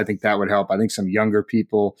room. I think that would help. I think some younger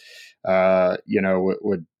people,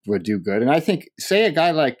 would do good. And I think, say a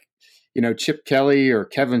guy like, Chip Kelly or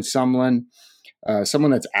Kevin Sumlin,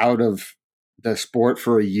 someone that's out of the sport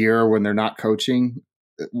for a year when they're not coaching,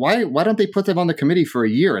 why don't they put them on the committee for a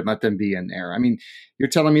year and let them be in there? I mean, you're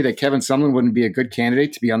telling me that Kevin Sumlin wouldn't be a good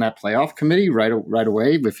candidate to be on that playoff committee right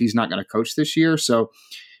away if he's not going to coach this year? So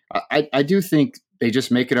I do think they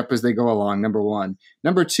just make it up as they go along, number one.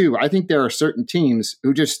 Number two, I think there are certain teams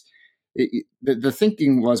who just the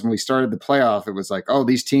thinking was when we started the playoff, it was like, oh,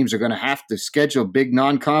 these teams are going to have to schedule big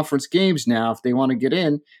non-conference games now if they want to get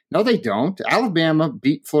in. No, they don't. Alabama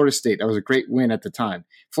beat Florida State. That was a great win at the time.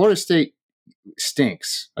 Florida State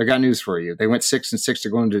stinks. I got news for you. They went 6-6 to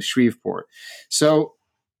go into Shreveport. So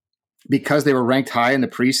because they were ranked high in the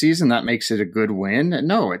preseason, that makes it a good win?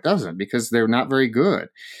 No, it doesn't, because they're not very good.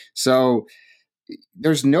 So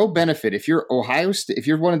there's no benefit if you're Ohio State, if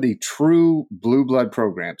you're one of the true blue blood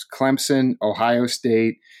programs, Clemson, Ohio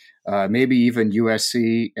State, maybe even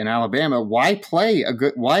USC and Alabama. Why play a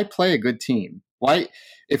good team? Why,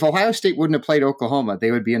 if Ohio State wouldn't have played Oklahoma,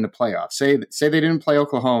 they would be in the playoffs. Say they didn't play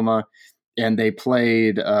Oklahoma and they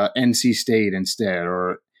played NC State instead,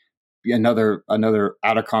 or another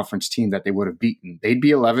out of conference team that they would have beaten. They'd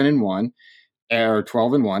be 11-1 or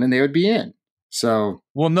 12-1, and they would be in. So,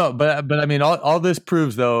 well, no, but I mean, all this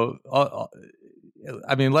proves, though.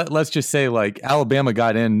 I mean, let's just say, like, Alabama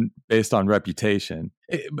got in based on reputation.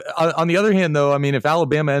 On the other hand, though, I mean, if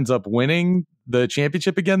Alabama ends up winning the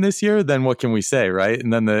championship again this year, then what can we say, right?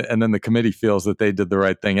 And then the committee feels that they did the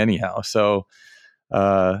right thing anyhow. So,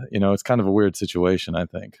 it's kind of a weird situation, I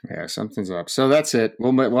think. Yeah, something's up. So that's it.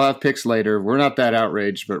 We'll have picks later. We're not that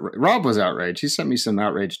outraged, but Rob was outraged. He sent me some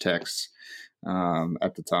outraged texts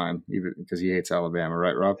at the time, even because he hates Alabama,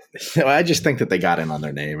 right, Rob? No, I just think that they got in on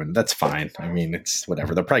their name, and that's fine. I mean, it's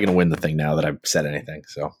whatever. They're probably going to win the thing now that I've said anything.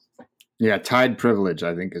 So, yeah, tide privilege,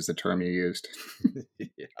 I think, is the term you used.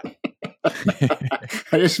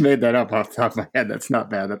 I just made that up off the top of my head. That's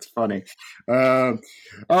not bad. That's funny. All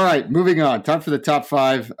right, moving on. Time for the top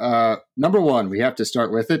five. Number one, we have to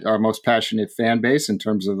start with it. Our most passionate fan base in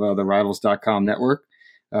terms of the Rivals.com network.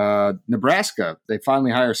 Nebraska. They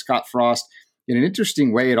finally hire Scott Frost. In an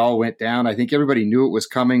interesting way, it all went down. I think everybody knew it was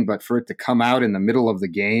coming, but for it to come out in the middle of the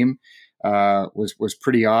game was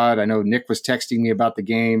pretty odd. I know Nick was texting me about the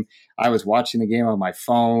game. I was watching the game on my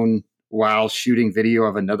phone while shooting video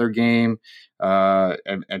of another game.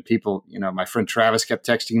 And people, my friend Travis kept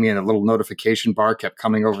texting me and a little notification bar kept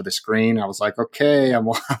coming over the screen. I was like, okay, I'm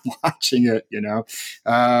watching it,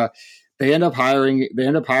 They end up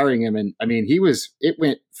hiring him. And I mean, it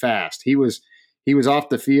went fast. He was off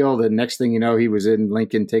the field, and next thing you know, he was in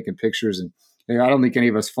Lincoln taking pictures. And I don't think any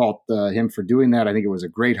of us fault him for doing that. I think it was a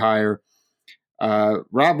great hire.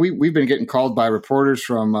 Rob, we've been getting called by reporters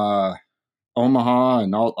from Omaha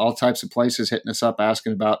and all types of places hitting us up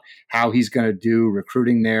asking about how he's going to do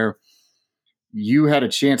recruiting there. You had a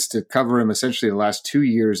chance to cover him essentially the last 2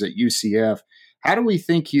 years at UCF. How do we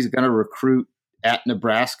think he's going to recruit at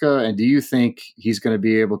Nebraska? And do you think he's going to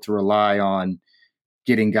be able to rely on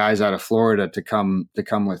getting guys out of Florida to come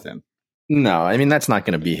with him? No, I mean, that's not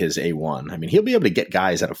going to be his A1. I mean, he'll be able to get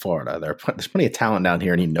guys out of Florida. There's plenty of talent down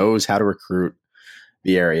here, and he knows how to recruit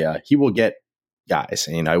the area. He will get guys.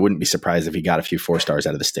 I wouldn't be surprised if he got a few 4-stars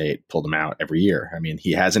out of the state, pulled them out every year. I mean,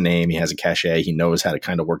 he has a name, he has a cachet, he knows how to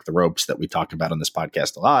kind of work the ropes that we talked about on this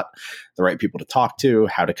podcast a lot, the right people to talk to,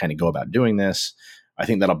 how to kind of go about doing this. I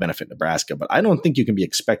think that'll benefit Nebraska, but I don't think you can be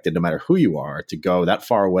expected, no matter who you are, to go that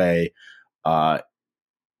far away,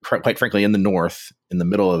 quite frankly, in the north, in the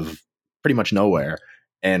middle of pretty much nowhere,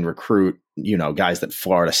 and recruit, guys that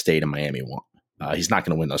Florida State and Miami want. He's not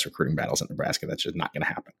going to win those recruiting battles in Nebraska. That's just not going to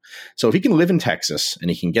happen. So if he can live in Texas and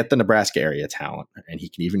he can get the Nebraska area talent and he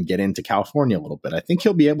can even get into California a little bit, I think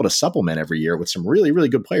he'll be able to supplement every year with some really, really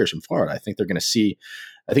good players from Florida. I think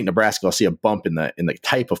Nebraska will see a bump in the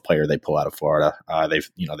type of player they pull out of Florida. They've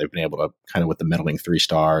been able to kind of with the middling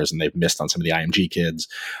 3-stars, and they've missed on some of the IMG kids.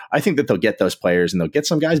 I think that they'll get those players, and they'll get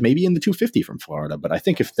some guys maybe in the 250 from Florida. But I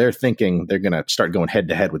think if they're thinking they're going to start going head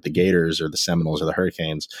to head with the Gators or the Seminoles or the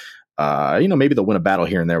Hurricanes, maybe they'll win a battle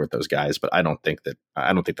here and there with those guys, but I don't think that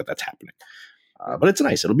that's happening. But it's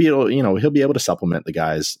nice. He'll be able to supplement the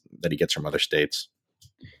guys that he gets from other states.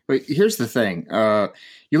 But here's the thing: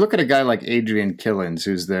 you look at a guy like Adrian Killins,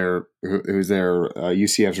 who's their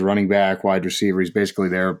UCF's running back, wide receiver. He's basically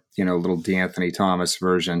their little DeAnthony Thomas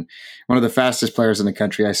version. One of the fastest players in the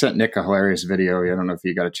country. I sent Nick a hilarious video. I don't know if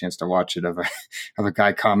you got a chance to watch it of a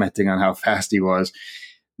guy commenting on how fast he was.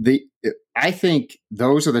 I think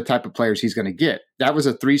those are the type of players he's going to get. That was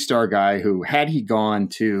a 3-star guy who, had he gone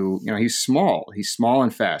to, he's small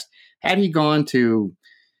and fast. Had he gone to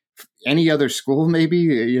any other school,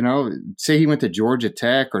 maybe, say he went to Georgia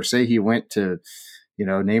Tech, or say he went to,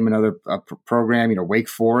 name another program, Wake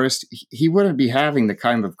Forest, he wouldn't be having the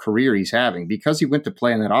kind of career he's having because he went to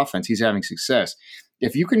play in that offense. He's having success.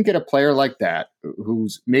 If you can get a player like that,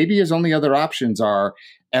 who's maybe his only other options are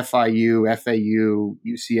FIU, FAU,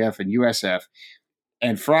 UCF, and USF,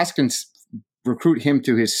 and Frost can recruit him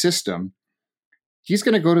to his system, he's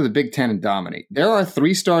going to go to the Big Ten and dominate. There are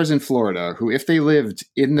 3-stars in Florida who, if they lived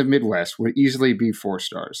in the Midwest, would easily be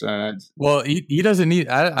 4-stars. Well, he doesn't need.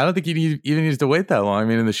 I don't think he even needs to wait that long. I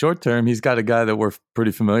mean, in the short term, he's got a guy that we're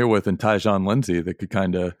pretty familiar with in Tyjon Lindsey that could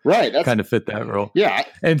kind of fit that role. Yeah,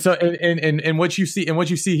 and so and what you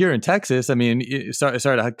see here in Texas. I mean, sorry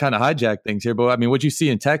to kind of hijack things here, but I mean, what you see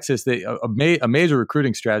in Texas, a major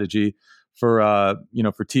recruiting strategy for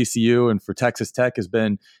TCU and for Texas Tech has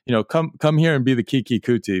been, come here and be the Kiki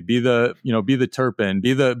Kuti, be the Turpin,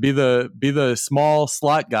 be the small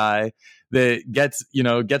slot guy that gets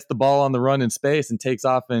the ball on the run in space and takes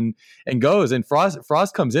off and goes. And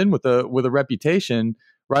Frost comes in with a reputation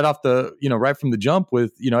right off right from the jump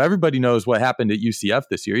with, everybody knows what happened at UCF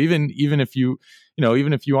this year. Even if you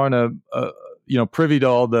aren't privy to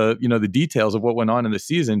all the, the details of what went on in the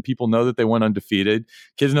season, people know that they went undefeated.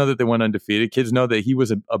 Kids know that they went undefeated. Kids know that he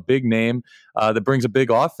was a big name that brings a big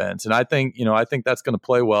offense. And I think that's going to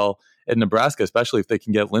play well in Nebraska, especially if they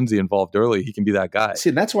can get Lindsey involved early. He can be that guy. See,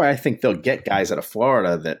 that's why I think they'll get guys out of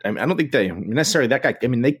Florida that, I don't think they necessarily that guy. I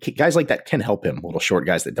mean, guys like that can help him, little short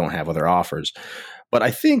guys that don't have other offers. But I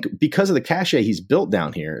think because of the cachet he's built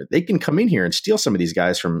down here, they can come in here and steal some of these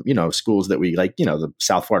guys from, schools that we like, the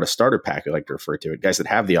South Florida starter pack, we like to refer to it, guys that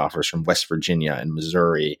have the offers from West Virginia and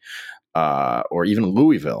Missouri, or even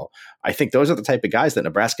Louisville. I think those are the type of guys that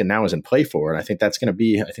Nebraska now is in play for. And I think that's going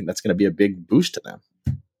to be a big boost to them.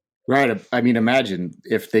 Right. I mean, imagine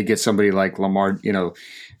if they get somebody like Lamar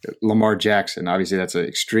Jackson. Obviously, that's an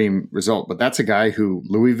extreme result, but that's a guy who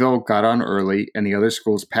Louisville got on early and the other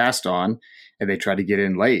schools passed on, and they tried to get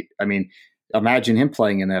in late. I mean, imagine him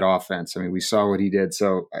playing in that offense. I mean, we saw what he did.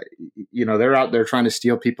 So, they're out there trying to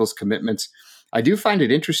steal people's commitments. I do find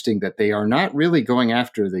it interesting that they are not really going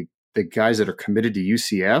after the guys that are committed to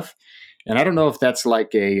UCF. And I don't know if that's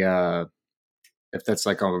like a if that's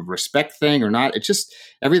like a respect thing or not. It's just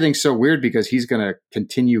everything's so weird because he's going to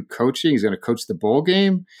continue coaching. He's going to coach the bowl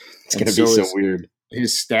game. It's going to be so weird.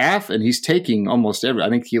 His staff, and he's taking almost every. I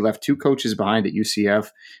think he left 2 coaches behind at UCF.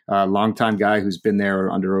 Longtime guy who's been there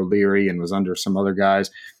under O'Leary and was under some other guys,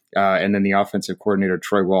 and then the offensive coordinator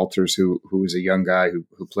Troy Walters, who is a young guy who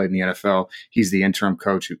played in the NFL. He's the interim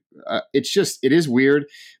coach. It is weird,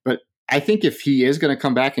 but I think if he is going to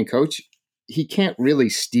come back and coach, he can't really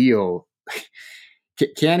steal.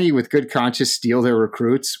 Can he, with good conscience, steal their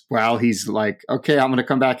recruits while he's like, okay, I'm going to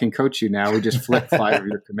come back and coach you now. We just flip 5 of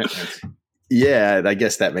your commitments. Yeah, I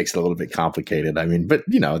guess that makes it a little bit complicated. I mean, but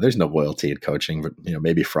there's no loyalty in coaching. But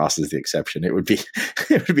maybe Frost is the exception. It would be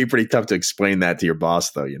pretty tough to explain that to your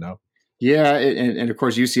boss, though. Yeah, and of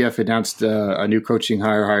course UCF announced a new coaching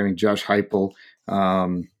hire, hiring Josh Heupel,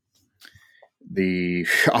 the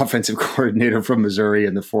offensive coordinator from Missouri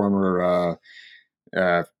and the former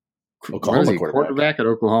Oklahoma quarterback at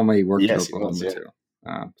Oklahoma. He worked at Oklahoma too.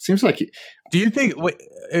 Seems like. Do you think?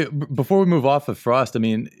 Before we move off of Frost, I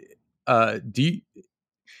mean.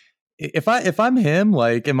 If I'm him,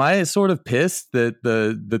 like, am I sort of pissed that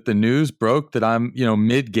the news broke that I'm,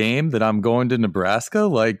 mid game that I'm going to Nebraska?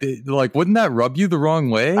 Like, wouldn't that rub you the wrong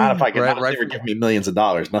way? Not if I could. They were giving me millions of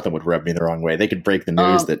dollars. Nothing would rub me the wrong way. They could break the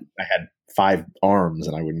news that I had 5 arms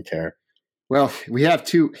and I wouldn't care. Well, we have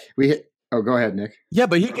 2. Oh, go ahead, Nick. Yeah,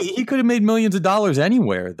 but he could have made millions of dollars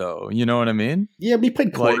anywhere, though. You know what I mean? Yeah, but he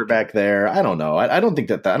played quarterback there. I don't know. I don't think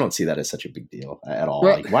that I don't see that as such a big deal at all.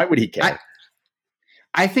 Well, why would he care?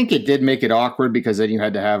 I think it did make it awkward because then you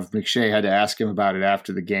had to have McShay had to ask him about it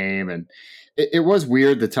after the game, and it was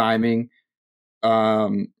weird, the timing.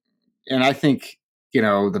 And I think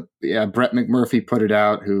Brett McMurphy put it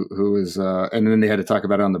out, who was, and then they had to talk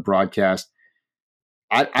about it on the broadcast.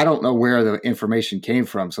 I don't know where the information came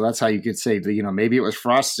from. So that's how you could say that, maybe it was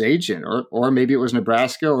Frost's agent or maybe it was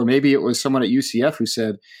Nebraska, or maybe it was someone at UCF who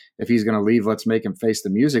said, if he's going to leave, let's make him face the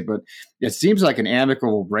music. But it seems like an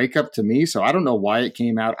amicable breakup to me. So I don't know why it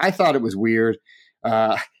came out. I thought it was weird.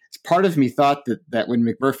 Part of me thought that when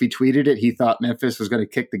McMurphy tweeted it, he thought Memphis was going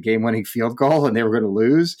to kick the game-winning field goal and they were going to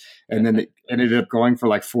lose. And then it ended up going for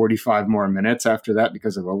like 45 more minutes after that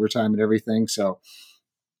because of overtime and everything. So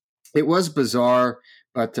it was bizarre.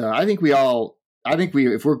 But I think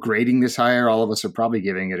if we're grading this hire, all of us are probably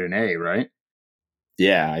giving it an A, right?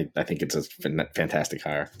 Yeah, I think it's a fantastic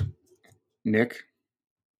hire. Nick?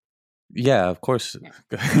 Yeah, of course.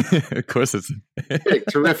 Of course it's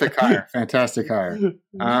terrific hire. Fantastic hire.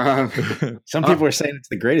 Some people are saying it's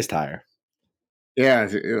the greatest hire. Yeah.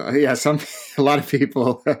 A lot of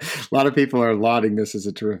people are lauding this as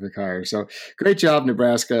a terrific hire. So great job,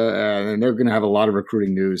 Nebraska, and they're going to have a lot of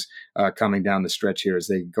recruiting news coming down the stretch here as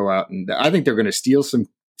they go out, and I think they're going to steal some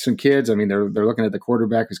kids. I mean, they're looking at the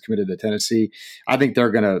quarterback who's committed to Tennessee. I think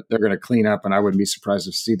they're going to clean up, and I wouldn't be surprised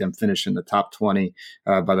to see them finish in the top 20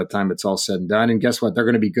 by the time it's all said and done. And guess what? They're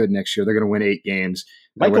going to be good next year. They're going to win 8 games.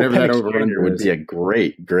 Michael Penix Jr. would be a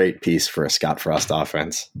great piece for a Scott Frost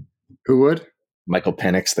offense. Who would? Michael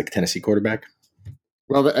Penix, the Tennessee quarterback.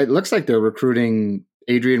 Well, it looks like they're recruiting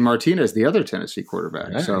Adrian Martinez, the other Tennessee quarterback.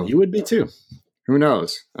 Yeah, so you would be too. Who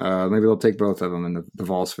knows? Maybe they'll take both of them, and the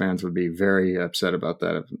Vols fans would be very upset about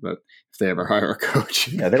that. But if they ever hire a coach,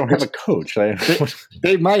 yeah, they don't have a coach.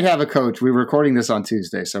 They might have a coach. We're recording this on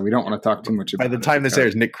Tuesday, so we don't want to talk too much about it. By the time this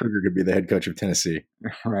airs, Nick Kruger could be the head coach of Tennessee.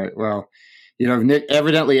 Right. Well, Nick.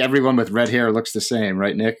 Evidently, everyone with red hair looks the same,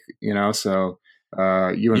 right, Nick? So.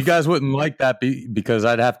 You guys wouldn't like that because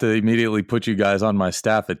I'd have to immediately put you guys on my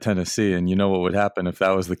staff at Tennessee, and you know what would happen if that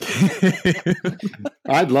was the case.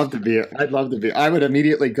 I'd love to be. I would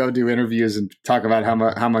immediately go do interviews and talk about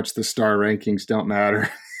how much the star rankings don't matter.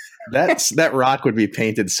 That rock would be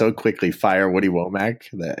painted so quickly. Fire Woody Womack.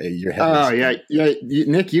 That your head. Oh yeah.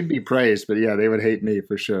 Nick, you'd be praised, but yeah, they would hate me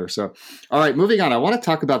for sure. So, all right, moving on. I want to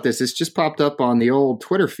talk about this. This just popped up on the old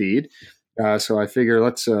Twitter feed. So I figure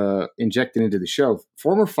let's inject it into the show.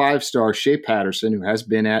 Former 5-star Shea Patterson, who has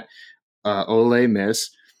been at Ole Miss,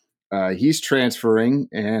 he's transferring,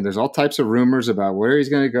 and there's all types of rumors about where he's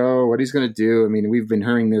going to go, what he's going to do. I mean, we've been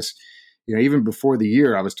hearing this, even before the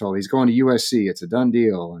year. I was told he's going to USC. It's a done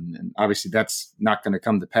deal, and obviously that's not going to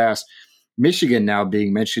come to pass. Michigan now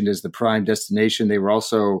being mentioned as the prime destination. They were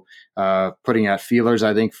also putting out feelers,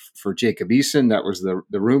 I think, for Jacob Eason. That was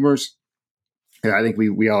the rumors. I think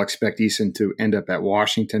we all expect Eason to end up at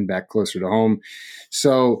Washington, back closer to home.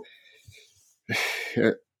 So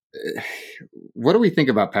what do we think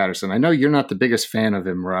about Patterson? I know you're not the biggest fan of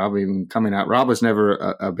him, Rob, even coming out. Rob was never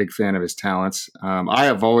a big fan of his talents. I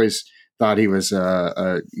have always thought he was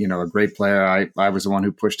a great player. I was the one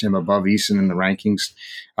who pushed him above Eason in the rankings.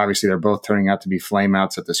 Obviously, they're both turning out to be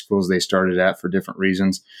flameouts at the schools they started at for different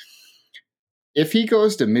reasons. If he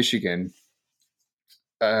goes to Michigan,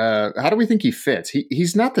 how do we think he fits?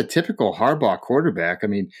 He's not the typical Harbaugh quarterback. I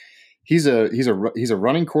mean, he's a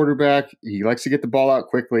running quarterback. He likes to get the ball out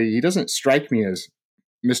quickly. He doesn't strike me as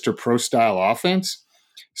Mr. Pro style offense.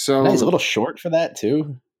 So he's a little short for that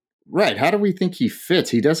too. Right. How do we think he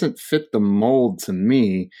fits? He doesn't fit the mold to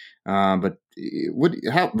me. But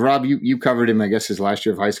Rob, you covered him, I guess, his last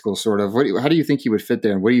year of high school, sort of. How do you think he would fit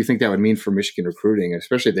there? And what do you think that would mean for Michigan recruiting,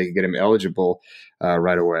 especially if they could get him eligible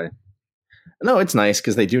right away? No, it's nice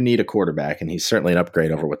because they do need a quarterback, and he's certainly an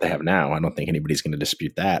upgrade over what they have now. I don't think anybody's going to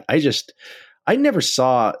dispute that. I never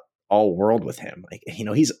saw all world with him. Like,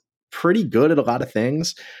 he's pretty good at a lot of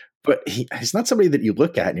things, but he's not somebody that you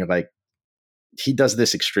look at and you're like, he does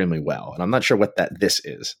this extremely well. And I'm not sure what this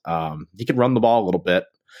is. He can run the ball a little bit.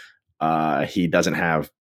 He doesn't have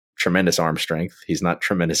tremendous arm strength. He's not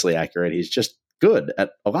tremendously accurate. He's just good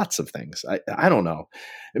at lots of things. I don't know.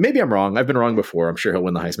 Maybe I'm wrong. I've been wrong before. I'm sure he'll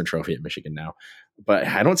win the Heisman Trophy at Michigan now, but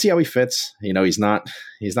I don't see how he fits. He's not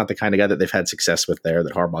the kind of guy that they've had success with there,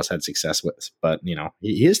 that Harbaugh's had success with, but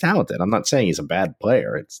he is talented. I'm not saying he's a bad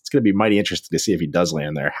player. It's going to be mighty interesting to see if he does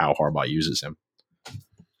land there, how Harbaugh uses him.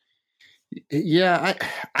 Yeah,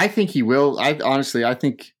 I think he will. I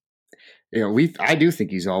think, I do think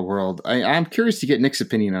he's all world. I'm curious to get Nick's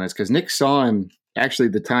opinion on this because Nick saw him actually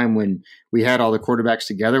the time when we had all the quarterbacks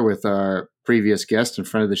together with our previous guest in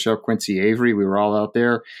front of the show, Quincy Avery. We were all out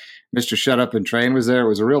there. Mr. Shut Up and Train was there. It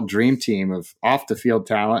was a real dream team of off the field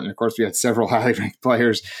talent. And of course, we had several highly ranked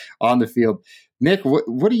players on the field. Nick,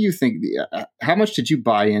 what do you think? How much did you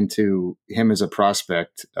buy into him as a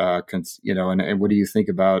prospect? And what do you think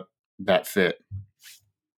about that fit?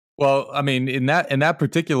 Well, I mean, in that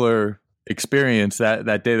particular experience, that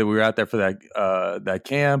day that we were out there for that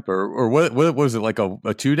camp, or what was it, like a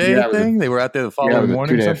 2-day thing? They were out there the following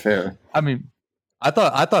morning. 2-day affair. I mean, I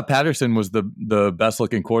thought Patterson was the best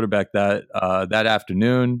looking quarterback that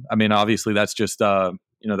afternoon. I mean, obviously that's just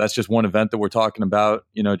that's just one event that we're talking about.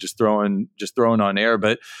 Just throwing on air,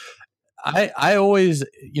 but I always,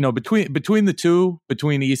 between the two,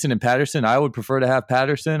 between Eason and Patterson, I would prefer to have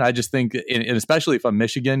Patterson. I just think, and especially if I'm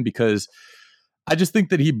Michigan, because I just think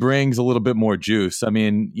that he brings a little bit more juice. I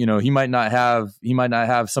mean, he might not have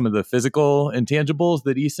some of the physical intangibles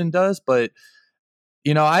that Eason does, but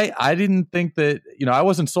I didn't think that, I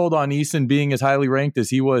wasn't sold on Eason being as highly ranked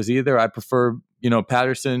as he was either. I prefer,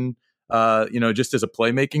 Patterson, just as a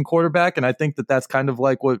playmaking quarterback. And I think that that's kind of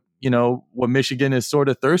like what Michigan is sort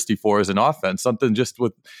of thirsty for as an offense, something just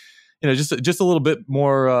with, just a little bit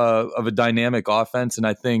more of a dynamic offense. And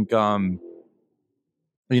I think, I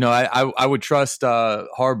would trust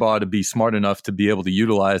Harbaugh to be smart enough to be able to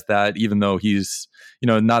utilize that, even though he's,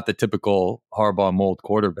 not the typical Harbaugh mold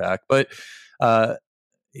quarterback. But wasn't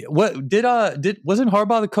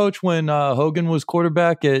Harbaugh the coach when Hogan was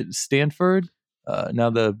quarterback at Stanford? Now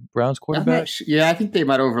the Browns quarterback. I think they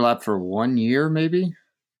might overlap for 1 year, maybe.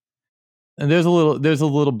 And there's a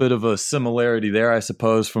little bit of a similarity there, I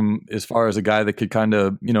suppose, from as far as a guy that could kind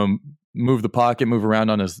of, move the pocket, move around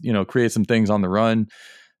on his, create some things on the run.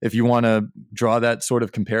 If you want to draw that sort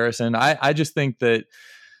of comparison, I just think that,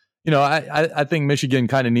 I think Michigan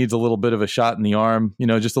kind of needs a little bit of a shot in the arm,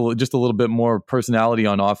 just a little bit more personality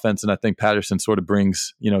on offense. And I think Patterson sort of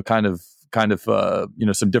brings, kind of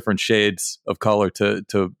some different shades of color to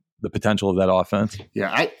the potential of that offense.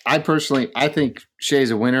 Yeah, I personally, I think Shea's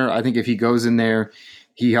a winner. I think if he goes in there,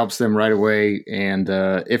 he helps them right away. And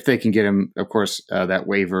if they can get him, of course, that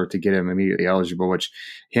waiver to get him immediately eligible, which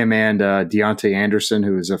him and Deontay Anderson,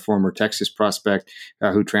 who is a former Texas prospect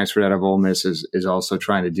who transferred out of Ole Miss, is also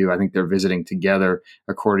trying to do. I think they're visiting together,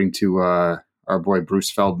 according to our boy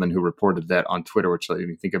Bruce Feldman, who reported that on Twitter, which let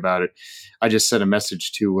me think about it. I just sent a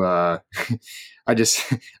message to I just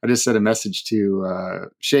sent a message to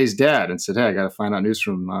Shea's dad and said, "Hey, I got to find out news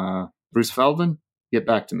from Bruce Feldman. Get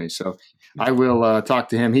back to me." So I will talk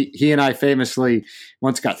to him. He and I famously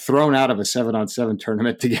once got thrown out of a 7-on-7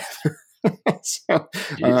 tournament together. So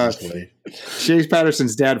Shea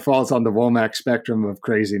Patterson's dad falls on the Womack spectrum of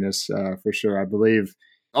craziness for sure, I believe.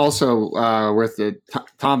 Also, with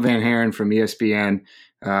Tom Van Haren from ESPN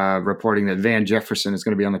reporting that Van Jefferson is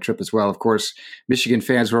going to be on the trip as well. Of course, Michigan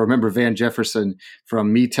fans will remember Van Jefferson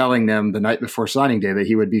from me telling them the night before signing day that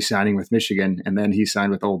he would be signing with Michigan, and then he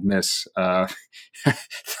signed with Ole Miss on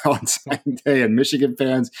signing day, and Michigan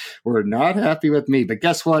fans were not happy with me. But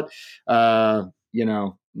guess what? I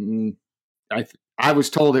was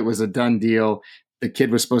told it was a done deal. the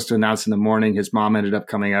kid was supposed to announce in the morning. His mom ended up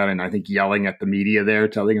coming out and I think yelling at the media there,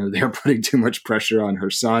 telling him they're putting too much pressure on her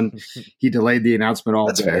son. He delayed the announcement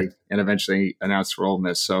all day fair. And eventually announced for Ole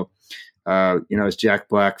Miss. So, as Jack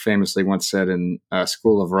Black famously once said in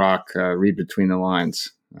School of Rock, read between the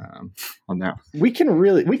lines. On that, we could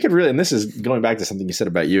really, and this is going back to something you said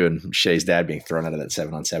about you and Shay's dad being thrown out of that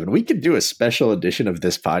 7-on-7. We could do a special edition of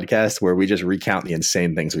this podcast where we just recount the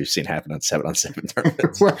insane things we've seen happen on 7-on-7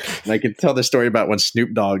 tournaments. And I could tell the story about when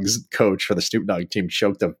Snoop Dogg's coach for the Snoop Dogg team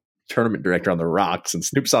choked a tournament director on the rocks, and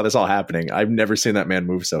Snoop saw this all happening. I've never seen that man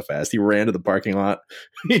move so fast. He ran to the parking lot.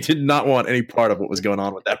 He did not want any part of what was going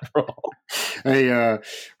on with that brawl.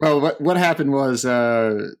 What happened was.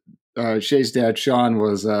 Shay's dad, Sean,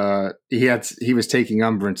 was he was taking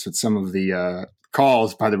umbrance with some of the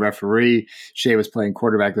calls by the referee. Shay was playing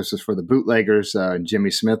quarterback. This was for the Bootleggers.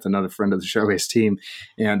 Jimmy Smith, another friend of the show, his team,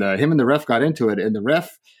 and him and the ref got into it. And the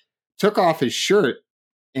ref took off his shirt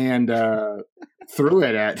and threw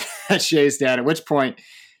it at Shay's dad. At which point,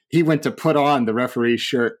 he went to put on the referee's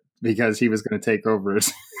shirt because he was going to take over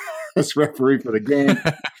as referee for the game.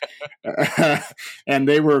 And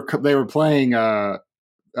they were playing.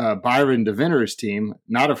 Byron DeVinter's team,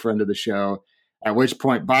 not a friend of the show, at which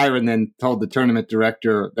point Byron then told the tournament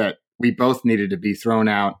director that we both needed to be thrown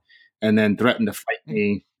out and then threatened to fight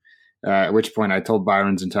me, at which point I told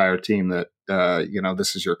Byron's entire team that,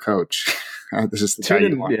 this is your coach. This is the guy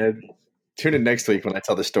you want. Yeah. Tune in next week when I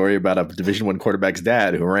tell the story about a Division I quarterback's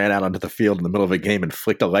dad who ran out onto the field in the middle of a game and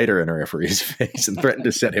flicked a lighter in a referee's face and threatened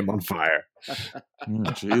to set him on fire.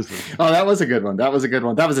 That was a good one. That was a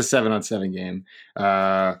 7-on-7 game.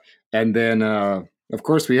 And then, of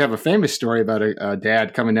course, we have a famous story about a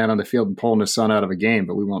dad coming down on the field and pulling his son out of a game,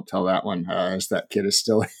 but we won't tell that one as that kid is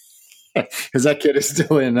still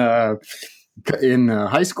in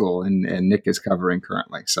high school, and Nick is covering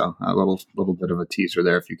currently. So a little bit of a teaser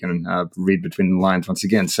there if you can read between the lines. Once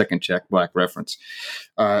again, second check, Black reference.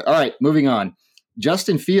 All right, moving on.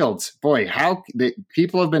 Justin Fields, boy,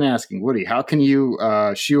 people have been asking, Woody, how can you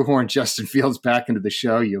shoehorn Justin Fields back into the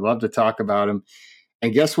show? You love to talk about him.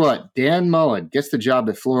 And guess what? Dan Mullen gets the job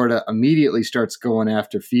at Florida, immediately starts going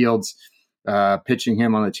after Fields, pitching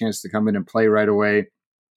him on the chance to come in and play right away.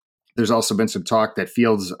 There's also been some talk that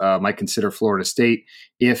Fields might consider Florida State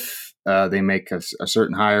if they make a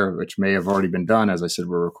certain hire, which may have already been done. As I said,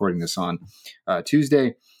 we're recording this on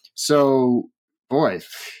Tuesday. So, boy,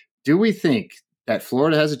 do we think that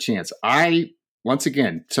Florida has a chance? Once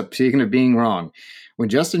again, speaking of being wrong, when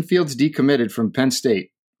Justin Fields decommitted from Penn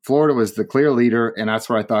State, Florida was the clear leader, and that's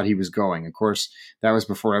where I thought he was going. Of course, that was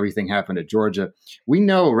before everything happened at Georgia. We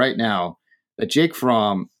know right now that Jake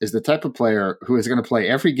Fromm is the type of player who is going to play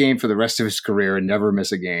every game for the rest of his career and never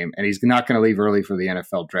miss a game, and he's not going to leave early for the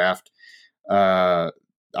NFL draft.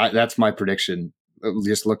 That's my prediction,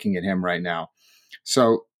 just looking at him right now.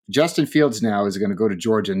 So Justin Fields now is going to go to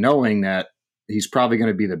Georgia knowing that he's probably going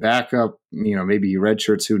to be the backup. Maybe he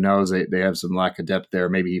redshirts, who knows? They have some lack of depth there.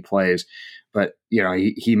 Maybe he plays. But,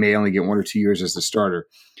 he may only get 1 or 2 years as the starter.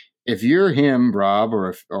 If you're him, Rob,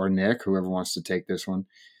 or Nick, whoever wants to take this one,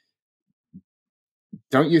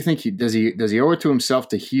 don't you think does he owe it to himself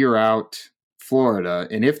to hear out Florida?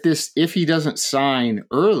 And if he doesn't sign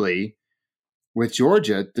early with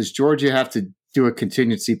Georgia, does Georgia have to do a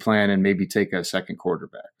contingency plan and maybe take a second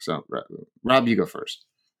quarterback? So, Rob, you go first.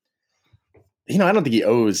 I don't think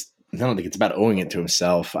it's about owing it to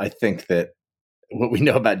himself. I think that what we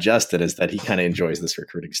know about Justin is that he kind of enjoys this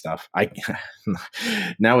recruiting stuff.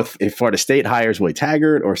 Now, if Florida State hires Willie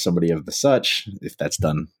Taggart or somebody of the such, if that's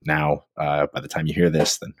done now, by the time you hear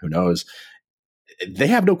this, then who knows? They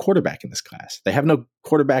have no quarterback in this class. They have no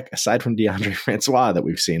quarterback aside from DeAndre Francois that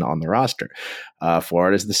we've seen on the roster.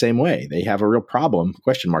 Florida's the same way. They have a real problem,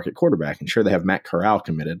 question mark, at quarterback. And sure, they have Matt Corral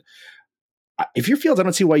committed. If you're Fields, I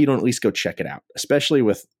don't see why you don't at least go check it out, especially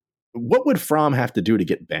with what would Fromm have to do to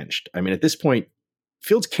get benched? I mean, at this point,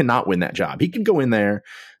 Fields cannot win that job. He could go in there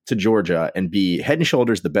to Georgia and be head and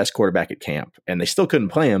shoulders the best quarterback at camp, and they still couldn't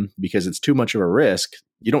play him because it's too much of a risk.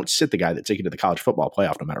 You don't sit the guy that takes you to the college football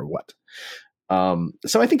playoff no matter what.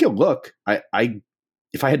 So I think he'll look.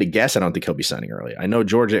 If I had to guess, I don't think he'll be signing early. I know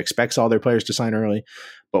Georgia expects all their players to sign early,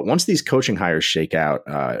 but once these coaching hires shake out,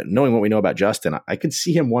 knowing what we know about Justin, I could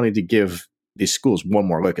see him wanting to give these schools one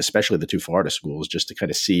more look, especially the two Florida schools, just to kind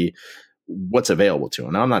of see what's available to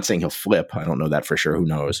him. Now, I'm not saying he'll flip. I don't know that for sure. Who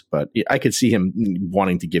knows? But I could see him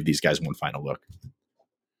wanting to give these guys one final look.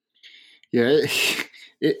 Yeah,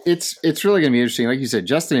 it's really going to be interesting. Like you said,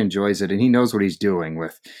 Justin enjoys it, and he knows what he's doing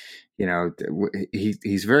with,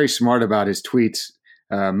 he's very smart about his tweets.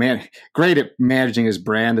 man, great at managing his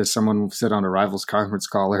brand, as someone said on a Rivals conference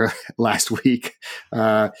call last week.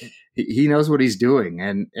 He knows what he's doing,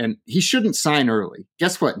 and he shouldn't sign early.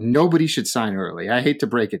 Guess what? Nobody should sign early. I hate to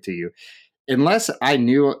break it to you. Unless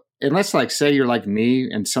like, say you're like me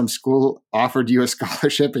and some school offered you a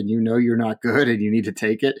scholarship and you know you're not good and you need to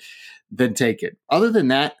take it, then take it. Other than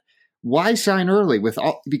that, why sign early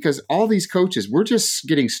because all these coaches, we're just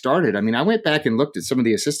getting started. I mean, I went back and looked at some of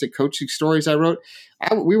the assistant coaching stories I wrote.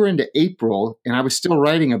 We were into April and I was still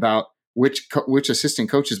writing about which assistant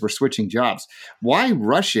coaches were switching jobs. Why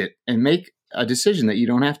rush it and make a decision that you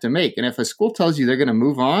don't have to make? And if a school tells you they're going to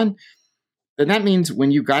move on, then that means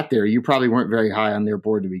when you got there, you probably weren't very high on their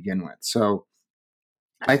board to begin with. So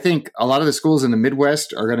I think a lot of the schools in the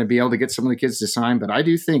Midwest are going to be able to get some of the kids to sign, but I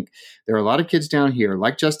do think there are a lot of kids down here,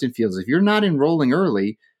 like Justin Fields. If you're not enrolling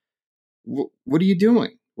early, what are you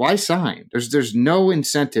doing? Why sign? There's no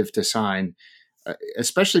incentive to sign,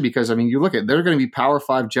 especially because, I mean, you look at, there are going to be Power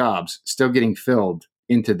 5 jobs still getting filled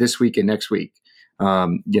into this week and next week.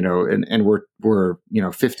 And we're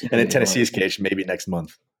 15. And in Tennessee's case, maybe next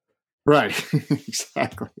month. Right.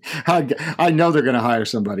 Exactly. I know they're going to hire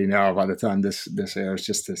somebody now by the time this airs,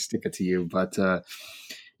 just to stick it to you. But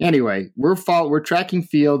anyway, we're tracking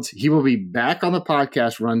Fields. He will be back on the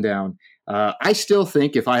podcast rundown. I still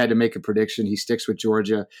think, if I had to make a prediction, he sticks with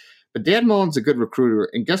Georgia. But Dan Mullen's a good recruiter.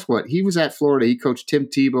 And guess what? He was at Florida. He coached Tim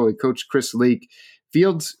Tebow. He coached Chris Leak.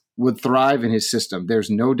 Fields would thrive in his system. There's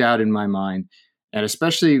no doubt in my mind. And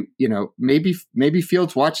especially, maybe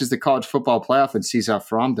Fields watches the college football playoff and sees how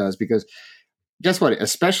Fromm does, because guess what?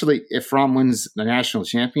 Especially if Fromm wins the national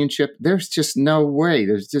championship, there's just no way.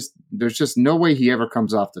 There's just no way he ever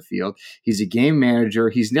comes off the field. He's a game manager.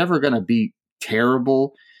 He's never going to be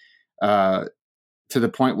terrible to the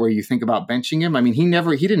point where you think about benching him. I mean, he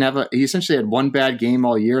essentially had one bad game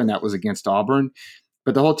all year, and that was against Auburn.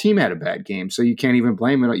 But the whole team had a bad game, so you can't even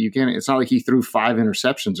blame it. It's not like he threw 5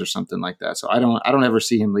 interceptions or something like that. So I don't ever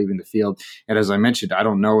see him leaving the field. And as I mentioned, I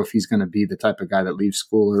don't know if he's going to be the type of guy that leaves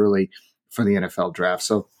school early for the NFL draft.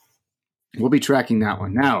 So we'll be tracking that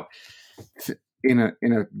one. Now, in a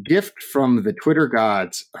gift from the Twitter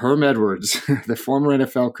gods, Herm Edwards, the former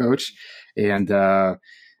NFL coach, and I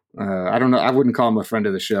don't know, I wouldn't call him a friend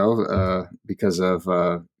of the show because of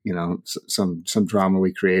some drama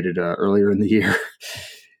we created earlier in the year.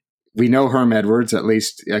 We know Herm Edwards, at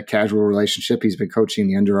least a casual relationship. He's been coaching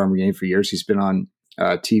the Under Armour game for years. He's been on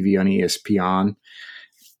TV on ESPN.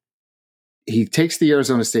 He takes the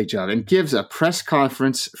Arizona State job and gives a press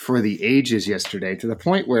conference for the ages yesterday, to the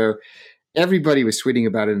point where everybody was tweeting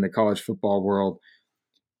about it in the college football world.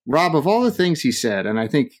 Rob, of all the things he said, and I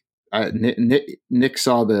think Nick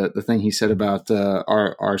saw the thing he said about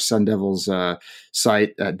our Sun Devils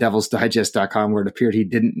site, devilsdigest.com, where it appeared he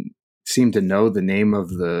didn't seem to know the name of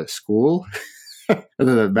the school,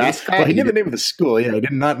 the mascot. Well, he knew the name of the school. Yeah, he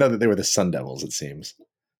did not know that they were the Sun Devils, it seems.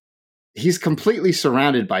 He's completely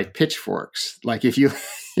surrounded by pitchforks. Like, if you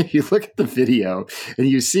look at the video and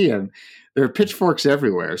you see him, there are pitchforks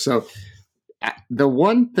everywhere. So the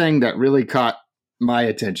one thing that really caught my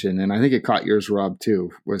attention, and I think it caught yours, Rob, too,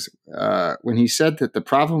 was when he said that the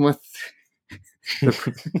problem with the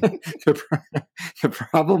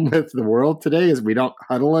problem with the world today is we don't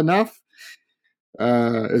huddle enough.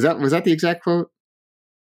 Was that the exact quote?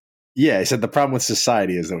 Yeah, he said the problem with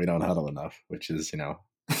society is that we don't huddle enough, which is, I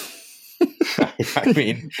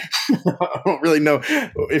mean, I don't really know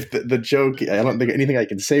if the joke, I don't think anything I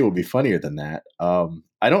can say will be funnier than that.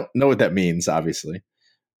 I don't know what that means, obviously.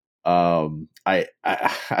 I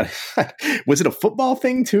was it a football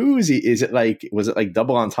thing too? Was it like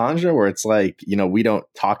double entendre, where it's like, we don't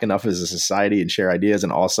talk enough as a society and share ideas,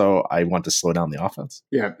 and also I want to slow down the offense?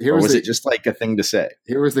 Yeah. It just like a thing to say?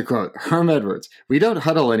 Here was the quote. Herm Edwards: "We don't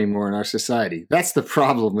huddle anymore in our society. That's the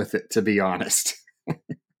problem with it, to be honest."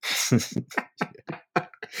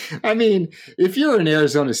 I mean, if you're an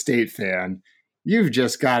Arizona State fan, you've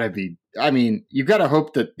just got to be. I mean, you've got to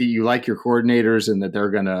hope that you like your coordinators and that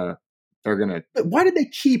they're gonna. But why did they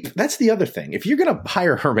keep? That's the other thing. If you're gonna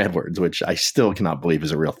hire Herm Edwards, which I still cannot believe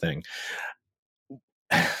is a real thing,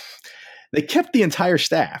 they kept the entire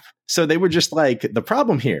staff. So they were just like, the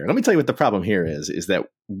problem here. Let me tell you what the problem here is that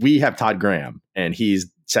we have Todd Graham and he's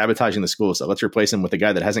sabotaging the school. So let's replace him with a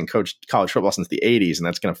guy that hasn't coached college football since the 80s, and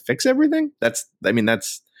that's going to fix everything. That's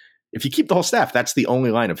if you keep the whole staff, that's the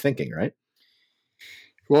only line of thinking, right?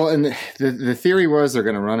 Well, and the theory was they're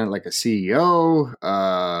going to run it like a CEO.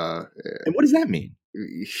 And what does that mean?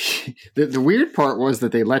 The weird part was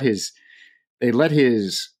that they let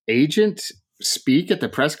his agent speak at the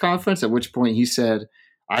press conference, at which point he said,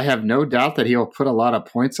 I have no doubt that he'll put a lot of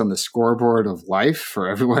points on the scoreboard of life for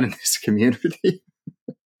everyone in this community.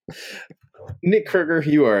 Nick Kruger,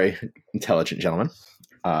 you are an intelligent gentleman.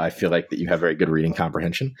 I feel like that you have very good reading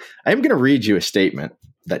comprehension. I am going to read you a statement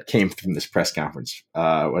that came from this press conference.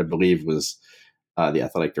 What I believe was the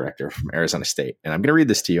athletic director from Arizona State. And I'm going to read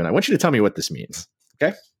this to you, and I want you to tell me what this means.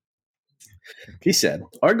 Okay? He said,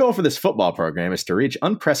 "Our goal for this football program is to reach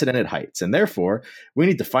unprecedented heights, and therefore we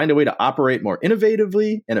need to find a way to operate more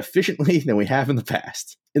innovatively and efficiently than we have in the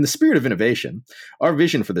past. In the spirit of innovation, our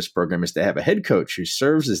vision for this program is to have a head coach who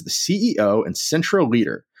serves as the CEO and central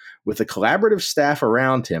leader with a collaborative staff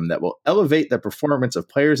around him that will elevate the performance of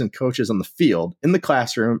players and coaches on the field, in the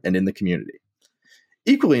classroom, and in the community.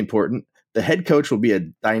 Equally important, the head coach will be a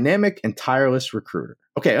dynamic and tireless recruiter."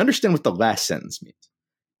 Okay, understand what the last sentence means.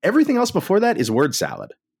 Everything else before that is word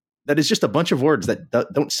salad. That is just a bunch of words that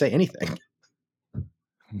don't say anything.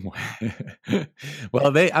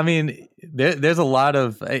 Well, there's a lot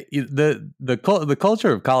of the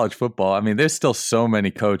culture of college football. I mean, there's still so many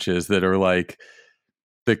coaches that are like,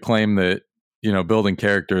 that claim that, building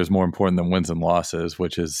character is more important than wins and losses,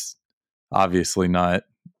 which is obviously not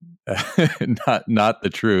not the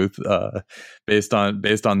truth, based on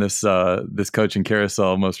this coaching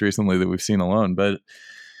carousel most recently that we've seen alone. But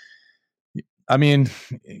I mean,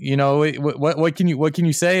 what can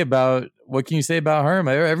you say about Herm?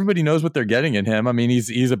 Everybody knows what they're getting in him. I mean,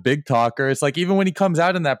 he's a big talker. It's like, even when he comes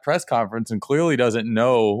out in that press conference and clearly doesn't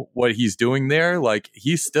know what he's doing there, like,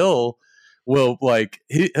 he still will, like,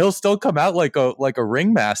 he'll still come out like a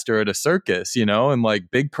ringmaster at a circus, and like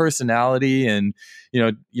big personality, and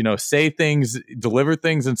say things, deliver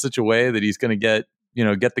things in such a way that he's going to get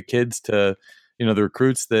the kids to, the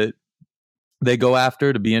recruits that they go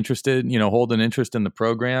after to be interested, hold an interest in the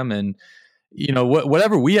program. And,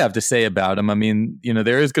 whatever we have to say about him, I mean,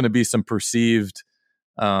 there is going to be some perceived,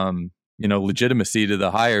 legitimacy to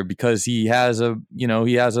the hire, because he has a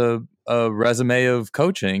resume of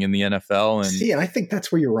coaching in the NFL. And I think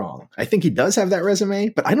that's where you're wrong. I think he does have that resume,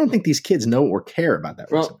 but I don't think these kids know or care about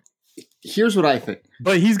that resume. Here's what I think.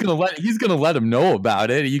 But he's gonna let him know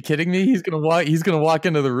about it. Are you kidding me? He's gonna walk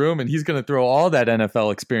into the room and he's gonna throw all that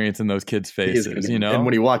NFL experience in those kids' faces. And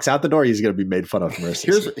when he walks out the door, he's gonna be made fun of.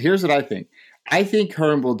 Here's what I think. I think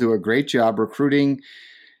Herm will do a great job recruiting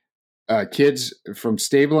kids from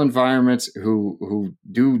stable environments who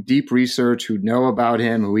do deep research, who know about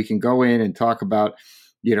him, who we can go in and talk about,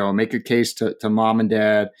 make a case to mom and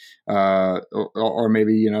dad, or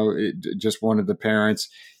maybe, just one of the parents.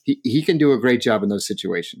 He can do a great job in those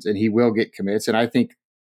situations, and he will get commits. And I think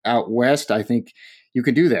out west, you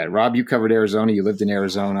can do that. Rob, you covered Arizona. You lived in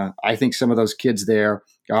Arizona. I think some of those kids there,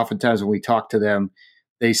 oftentimes when we talk to them,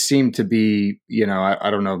 they seem to be, I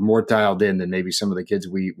don't know, more dialed in than maybe some of the kids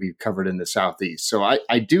we've covered in the Southeast. So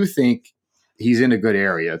I do think he's in a good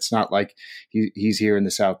area. It's not like he's here in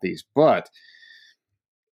the Southeast, but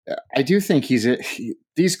I do think he's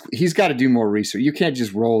got to do more research. You can't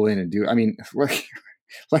just roll in and do. I mean,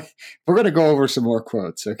 like, we're going to go over some more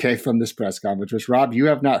quotes, okay, from this press conference, which, Rob, you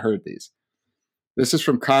have not heard these. This is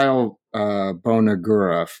from Kyle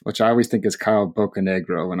Bonagura, which I always think is Kyle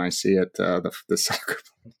Bocanegro when I see it, the soccer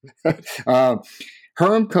player.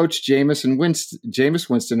 Herm coached Jameis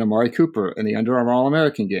Winston, Amari Cooper in the Under Armour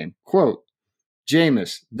All-American game. Quote,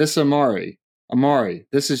 "Jameis, this Amari,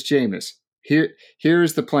 this is Jameis. Here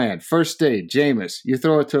is the plan. First day, Jameis, you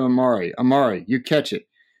throw it to Amari. Amari, you catch it.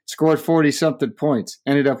 Scored 40-something points.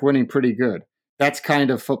 Ended up winning pretty good. That's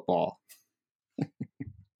kind of football."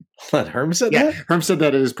 Herm said that? Herm said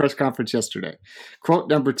that at his press conference yesterday. Quote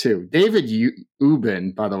number 2. David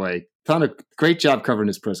Ubin, by the way, great job covering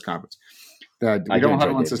his press conference. We don't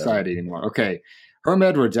have one society anymore. Okay. Herm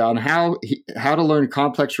Edwards on how to learn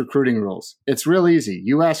complex recruiting rules. It's real easy.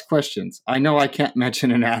 You ask questions. I know I can't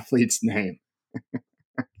mention an athlete's name.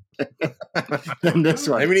 Then this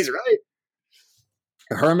one. I mean, he's right.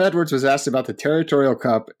 Herm Edwards was asked about the Territorial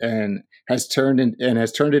Cup and has turned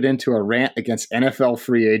it into a rant against NFL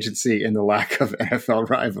free agency and the lack of NFL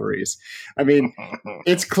rivalries. I mean,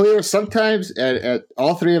 it's clear sometimes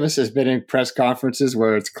all three of us has been in press conferences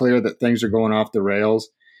where it's clear that things are going off the rails.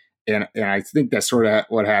 And I think that's sort of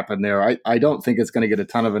what happened there. I don't think it's going to get a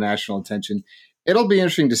ton of national attention. It'll be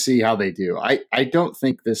interesting to see how they do. I don't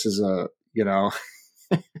think this is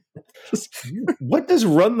What does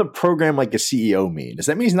run the program like a CEO mean? Does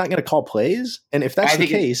that mean he's not going to call plays? And if that's the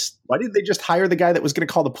case, why did they just hire the guy that was going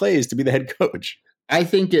to call the plays to be the head coach? I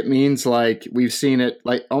think it means, like, we've seen it,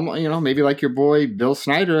 like, maybe like your boy Bill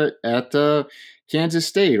Snyder at Kansas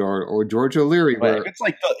State or George O'Leary. But it's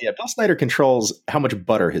like, Bill Snyder controls how much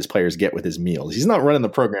butter his players get with his meals. He's not running the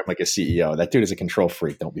program like a CEO. That dude is a control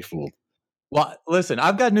freak. Don't be fooled. Well, listen,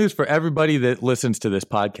 I've got news for everybody that listens to this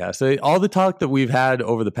podcast. All the talk that we've had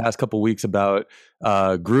over the past couple of weeks about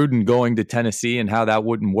Gruden going to Tennessee and how that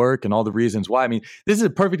wouldn't work and all the reasons why. I mean, this is a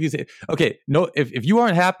perfect example. Okay, no, if you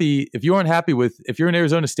aren't happy, if you're an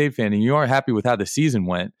Arizona State fan and you aren't happy with how the season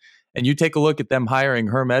went, and you take a look at them hiring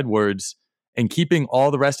Herm Edwards and keeping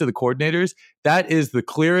all the rest of the coordinators, that is the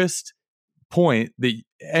clearest point that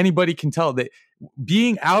anybody can tell that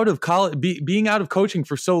being out of college, being out of coaching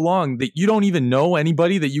for so long that you don't even know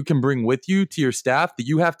anybody that you can bring with you to your staff, that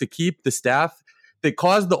you have to keep the staff that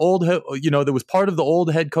caused the old, that was part of the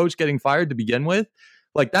old head coach getting fired to begin with.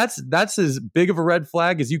 Like that's as big of a red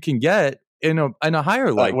flag as you can get in a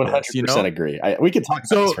hire like 100% this. 100% agree. We could talk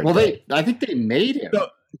about this. I think they made him.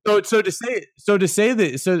 So to say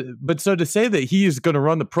that he's going to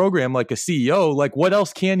run the program like a CEO, like what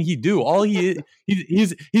else can he do?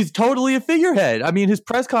 He's totally a figurehead. I mean, his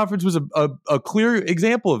press conference was a clear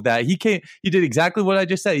example of that. He did exactly what I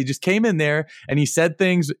just said. He just came in there and he said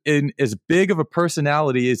things in as big of a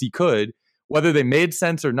personality as he could, whether they made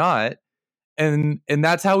sense or not. And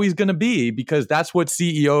that's how he's going to be, because that's what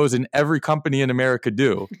CEOs in every company in America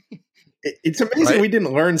do. It's amazing we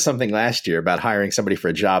didn't learn something last year about hiring somebody for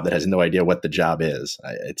a job that has no idea what the job is.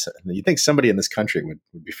 You think somebody in this country would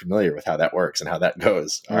be familiar with how that works and how that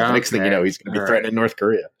goes. The next thing you know, he's going to be threatening North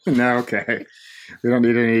Korea. No, okay. We don't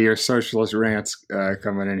need any of your socialist rants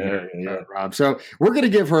coming in here, Rob. So we're going to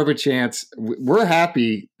give Herb a chance. We're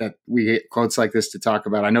happy that we get quotes like this to talk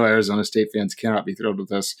about. I know Arizona State fans cannot be thrilled with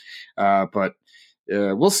this, but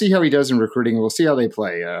we'll see how he does in recruiting. We'll see how they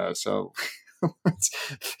play.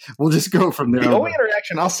 We'll just go from there. The only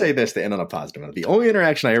interaction, I'll say this to end on a positive note, the only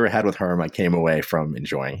interaction I ever had with Herm, I came away from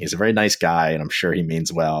enjoying. He's a very nice guy, and I'm sure he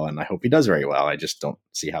means well, and I hope he does very well. I just don't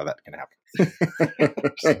see how that can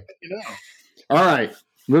happen. All right,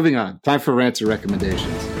 moving on. Time for rants or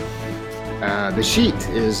recommendations. The sheet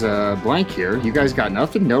is blank here. You guys got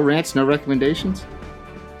nothing? No rants, no recommendations?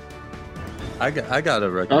 I got a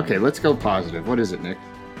recommendation. Okay, let's go positive. What is it, Nick?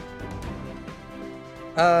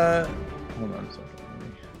 Hold on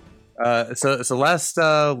a second. So last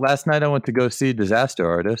night I went to go see Disaster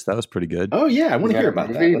Artist. That was pretty good. Oh yeah, I want to hear about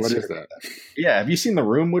that. What is that? Yeah, have you seen The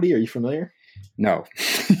Room, Woody? Are you familiar? No.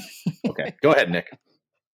 Okay, go ahead, Nick.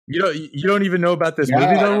 You don't even know about this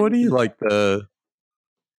movie though, Woody?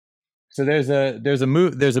 So there's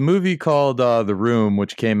a movie called The Room,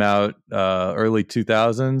 which came out early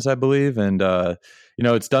 2000s, I believe, and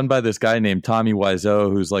it's done by this guy named Tommy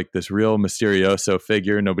Wiseau, who's like this real mysterioso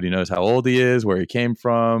figure. Nobody knows how old he is, where he came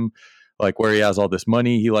from, like where he has all this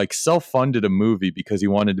money. He like self-funded a movie because he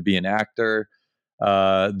wanted to be an actor.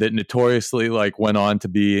 That notoriously like went on to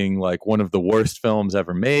being like one of the worst films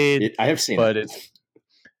ever made. I have seen it.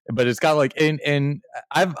 But it's got like, and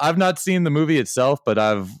I've not seen the movie itself, but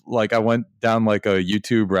I went down like a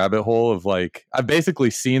YouTube rabbit hole of like, I've basically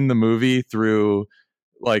seen the movie through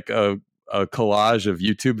like a collage of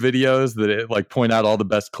YouTube videos that it like point out all the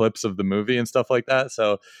best clips of the movie and stuff like that.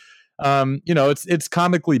 So, it's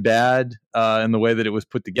comically bad in the way that it was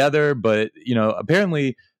put together, but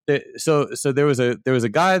apparently, so there was a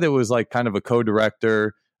guy that was like kind of a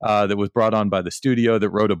co-director that was brought on by the studio that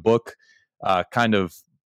wrote a book, kind of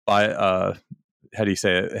by how do you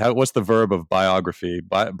say it? What's the verb of biography?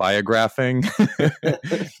 Biographing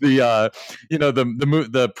the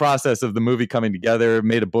process of the movie coming together.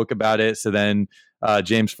 Made a book about it. So then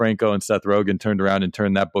James Franco and Seth Rogen turned around and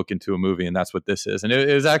turned that book into a movie, and that's what this is. And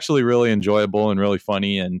it was actually really enjoyable and really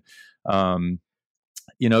funny. And even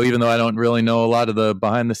though I don't really know a lot of the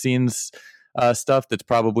behind the scenes stuff that's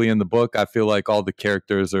probably in the book, I feel like all the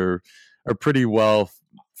characters are pretty well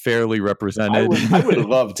fairly represented. I would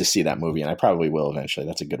love to see that movie, and I probably will eventually.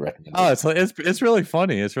 That's a good recommendation. Oh, it's really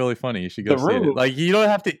funny. It's really funny. You should go see it. Like you don't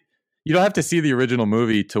have to see the original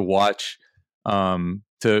movie to watch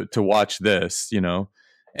to watch this,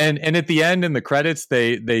 And at the end in the credits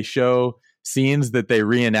they show scenes that they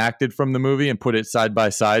reenacted from the movie and put it side by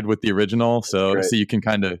side with the original, so you can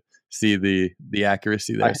kind of see the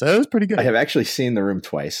accuracy there. So it was pretty good. I have actually seen The Room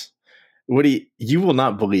twice. Woody, you will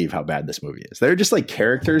not believe how bad this movie is. There are just like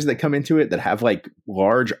characters that come into it that have like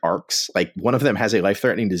large arcs. Like one of them has a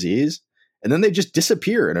life-threatening disease, and then they just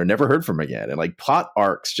disappear and are never heard from again. And like plot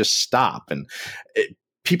arcs just stop, and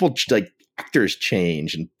people like actors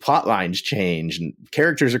change and plot lines change, and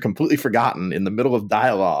characters are completely forgotten in the middle of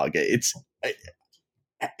dialogue.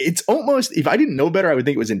 it's almost, if I didn't know better, I would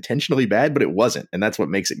think it was intentionally bad, but it wasn't. And that's what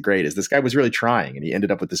makes it great, is this guy was really trying, and he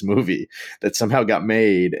ended up with this movie that somehow got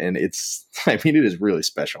made. And it is really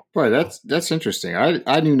special. Boy, that's interesting.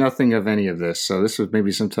 I knew nothing of any of this, so this was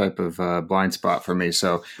maybe some type of blind spot for me.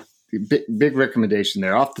 So big recommendation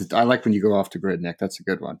there. I like when you go off the grid, Nick. That's a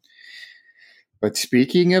good one. But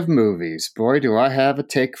speaking of movies, boy, do I have a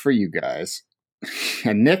take for you guys.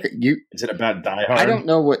 And Nick, is it about Die Hard? I don't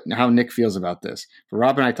know how Nick feels about this, but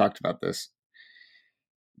Rob and I talked about this.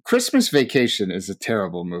 Christmas Vacation is a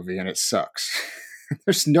terrible movie, and it sucks.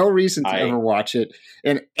 There's no reason to ever watch it,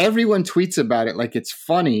 and everyone tweets about it like it's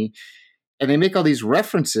funny, and they make all these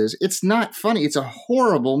references. It's not funny. It's a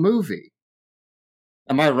horrible movie.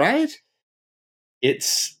 Am I right?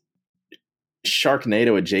 It's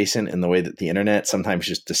Sharknado adjacent in the way that the internet sometimes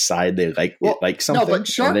just decide they like something, no, but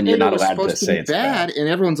Sharknado and then you're not was allowed supposed to say it's bad. and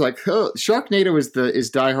everyone's like, "Oh, Sharknado is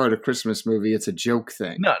Die Hard a Christmas movie? It's a joke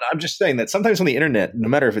thing." No, I'm just saying that sometimes on the internet, no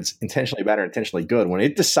matter if it's intentionally bad or intentionally good, when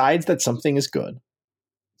it decides that something is good,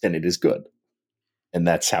 then it is good, and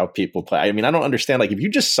that's how people play. I mean, I don't understand. Like, if you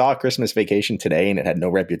just saw Christmas Vacation today and it had no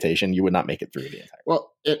reputation, you would not make it through the entire.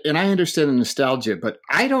 Well, and I understand the nostalgia, but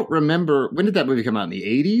I don't remember, when did that movie come out, in the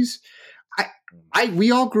 80s?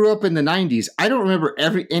 We all grew up in the 90s. I don't remember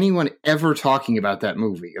anyone ever talking about that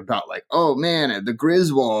movie, about like, oh man, the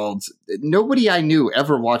Griswolds. Nobody I knew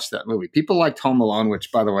ever watched that movie. People liked Home Alone,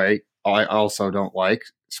 which, by the way, I also don't like.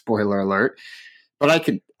 Spoiler alert. But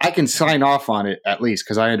I can sign off on it, at least,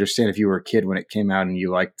 because I understand if you were a kid when it came out and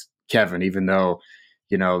you liked Kevin, even though,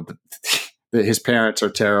 you know, his parents are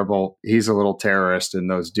terrible. He's a little terrorist, and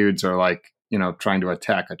those dudes are like, you know, trying to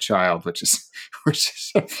attack a child, which is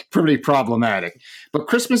pretty problematic. But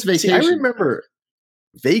Christmas Vacation, See, I remember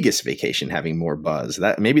Vegas Vacation having more buzz.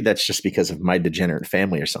 That maybe that's just because of My Degenerate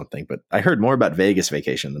Family or something. But I heard more about Vegas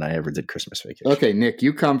Vacation than I ever did Christmas Vacation. Okay, Nick,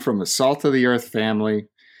 you come from a salt of the earth family,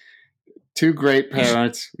 two great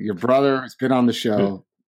parents. Your brother has been on the show.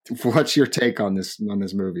 What's your take on this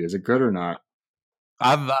movie? Is it good or not?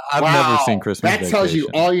 I've never seen Christmas Vacation. That tells you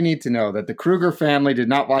all you need to know, that the Kruger family did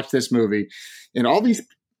not watch this movie. And all these...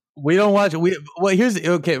 We don't watch it.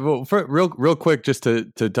 Real quick, just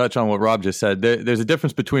to touch on what Rob just said, there's a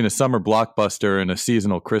difference between a summer blockbuster and a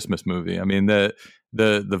seasonal Christmas movie. I mean, the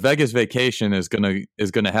Vegas Vacation is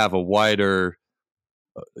gonna have a wider,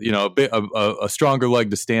 you know, a stronger leg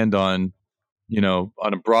to stand on, you know,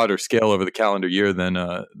 on a broader scale over the calendar year than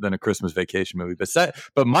a Christmas Vacation movie.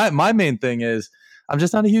 But my main thing is, I'm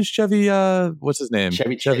just not a huge Chevy. What's his name?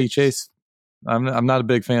 Chevy Chase. I'm not a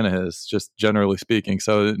big fan of his, just generally speaking.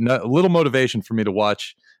 So a little motivation for me to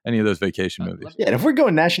watch any of those vacation movies. Yeah, and if we're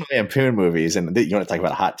going National Lampoon movies, and you want to talk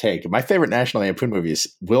about a hot take, my favorite National Lampoon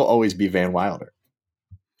movies will always be Van Wilder.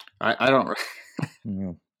 I don't.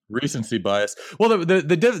 Recency bias. Well,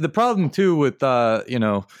 the problem too with you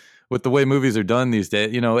know, with the way movies are done these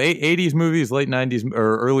days, you know, 80s movies, late 90s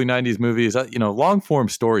or early 90s movies, you know, long form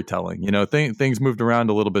storytelling, you know, things moved around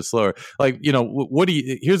a little bit slower. Like, you know,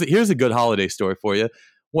 here's a good holiday story for you.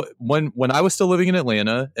 When I was still living in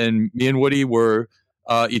Atlanta and me and Woody were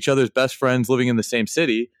each other's best friends living in the same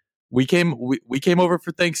city, we came over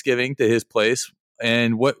for Thanksgiving to his place.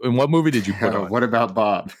 And what movie did you put on? What About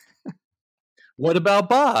Bob? What About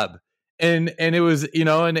Bob? And it was, you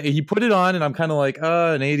know, and he put it on, and I'm kind of like,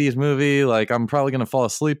 an 80s movie. Like, I'm probably going to fall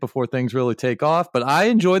asleep before things really take off. But I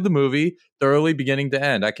enjoyed the movie thoroughly, beginning to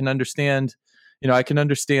end. I can understand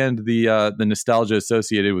the nostalgia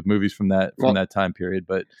associated with movies from that time period.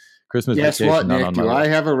 But Christmas Vacation, guess what, not Nick? on my I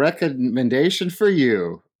list. have a recommendation for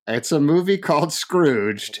you. It's a movie called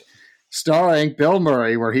Scrooged, starring Bill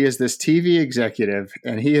Murray, where he is this TV executive,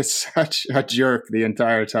 and he is such a jerk the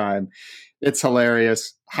entire time. It's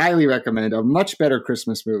hilarious. Highly recommend. A much better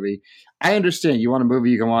Christmas movie. I understand you want a movie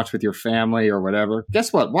you can watch with your family or whatever.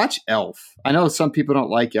 Guess what? Watch Elf. I know some people don't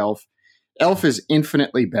like Elf. Elf is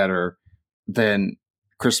infinitely better than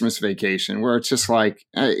Christmas Vacation, where it's just like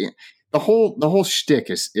the whole shtick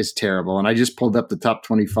is terrible. And I just pulled up the top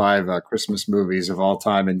 25 Christmas movies of all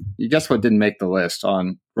time, and you guess what didn't make the list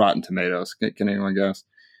on Rotten Tomatoes? Can anyone guess?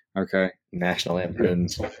 Okay. National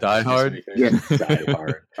Lampoon's Die Hard. Yeah. Die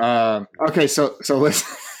Hard. Okay, so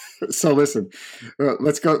listen.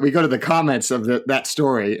 Let's go. We go to the comments of that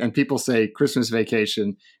story, and people say Christmas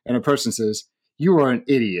Vacation, and a person says, "You are an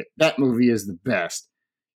idiot. That movie is the best.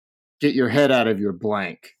 Get your head out of your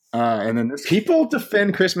blank." And then this People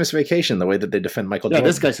defend Christmas Vacation the way that they defend Michael Jordan.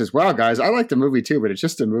 this guy says, "Wow, guys, I like the movie too, but it's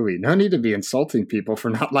just a movie. No need to be insulting people for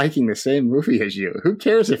not liking the same movie as you. Who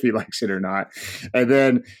cares if he likes it or not?" And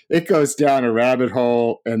then it goes down a rabbit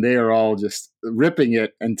hole, and they are all just ripping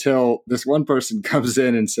it until this one person comes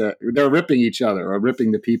in and says they're ripping each other or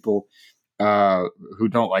ripping the people who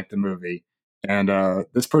don't like the movie. And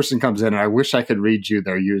this person comes in, and I wish I could read you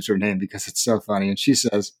their username because it's so funny. And she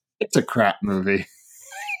says, "It's a crap movie."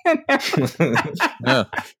 Yeah.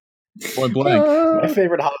 Point blank. My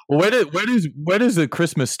favorite. Where does the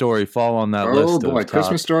Christmas Story fall on that list? Oh boy,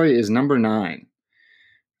 Christmas Story is number 9.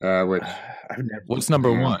 What's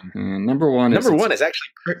number 1? Number one is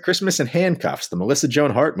actually Christmas in Handcuffs, the Melissa Joan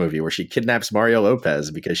Hart movie where she kidnaps Mario Lopez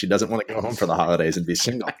because she doesn't want to go home for the holidays and be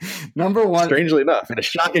single. Number 1, strangely enough, in a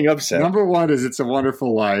shocking upset. Number 1 is It's a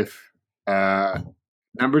Wonderful Life.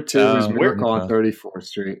 Number 2 is Miracle on 34th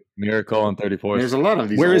Street. Miracle on 34th. There's a lot of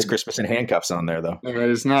these. Where is Christmas in Handcuffs on there, though?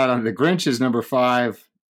 It's not on. The Grinch is number 5.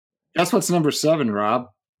 Guess what's number 7, Rob?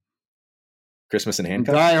 Christmas in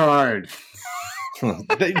Handcuffs? Die Hard.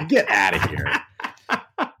 Get out of here.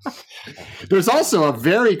 There's also a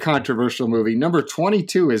very controversial movie. Number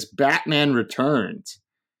 22 is Batman Returns.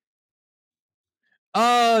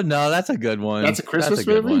 Oh, no, that's a good one. That's a Christmas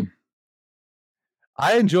movie? One.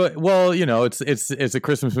 I enjoy. Well, it's a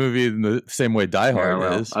Christmas movie in the same way Die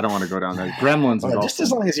Hard is. I don't want to go down there. Gremlins. Just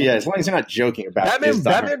as long as you're not joking about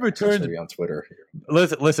Batman Returns on Twitter.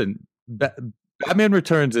 Listen. Batman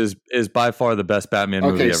Returns is by far the best Batman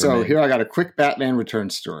movie ever made. Okay, so here I got a quick Batman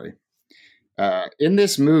Returns story. In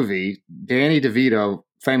this movie, Danny DeVito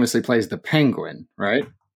famously plays the Penguin, right?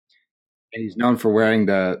 And he's known for wearing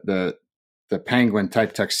the penguin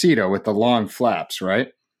type tuxedo with the long flaps, right?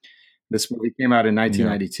 This movie came out in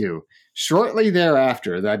 1992. Yeah. Shortly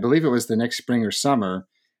thereafter, I believe it was the next spring or summer,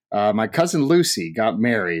 my cousin Lucy got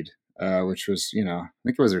married, which was, I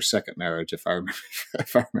think it was her second marriage, if I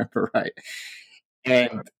remember right.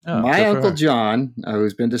 And my Uncle John,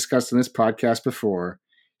 who's been discussed in this podcast before,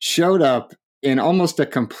 showed up in almost a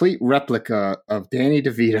complete replica of Danny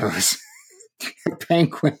DeVito's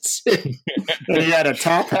penguin suit. And he had a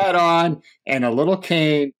top hat on and a little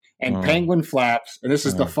cane and penguin flaps. And this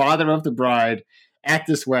is the father of the bride at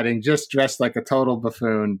this wedding, just dressed like a total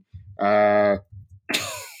buffoon. And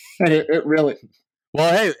it really...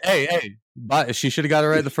 Well, hey. She should have got it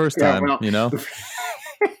right the first time,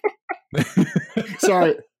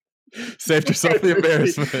 Sorry. Saved yourself the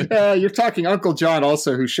embarrassment. You're talking Uncle John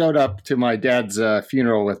also, who showed up to my dad's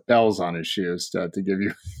funeral with bells on his shoes to give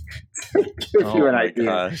you an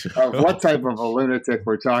idea of what type of a lunatic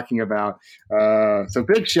we're talking about. So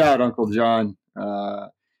big shout, Uncle John. I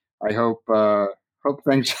hope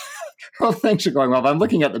things are going well. But I'm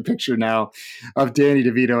looking at the picture now of Danny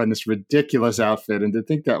DeVito in this ridiculous outfit, and to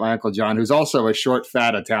think that my Uncle John, who's also a short,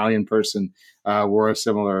 fat Italian person, wore a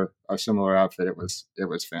similar outfit. It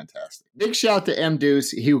was fantastic. Big shout to M.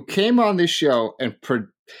 Deuce, who came on this show and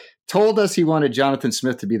told us he wanted Jonathan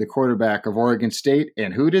Smith to be the quarterback of Oregon State.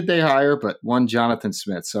 And who did they hire but one Jonathan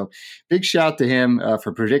Smith? So big shout to him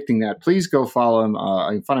for predicting that. Please go follow him.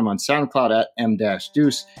 You can find him on SoundCloud at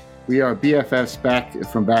M-Deuce. We are BFFs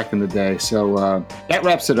back in the day. So that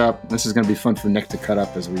wraps it up. This is going to be fun for Nick to cut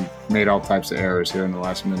up as we made all types of errors here in the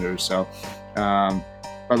last minute or so.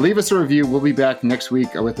 But leave us a review. We'll be back next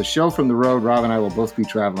week with a show from the road. Rob and I will both be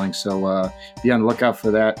traveling. So be on the lookout for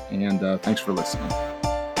that. And thanks for listening.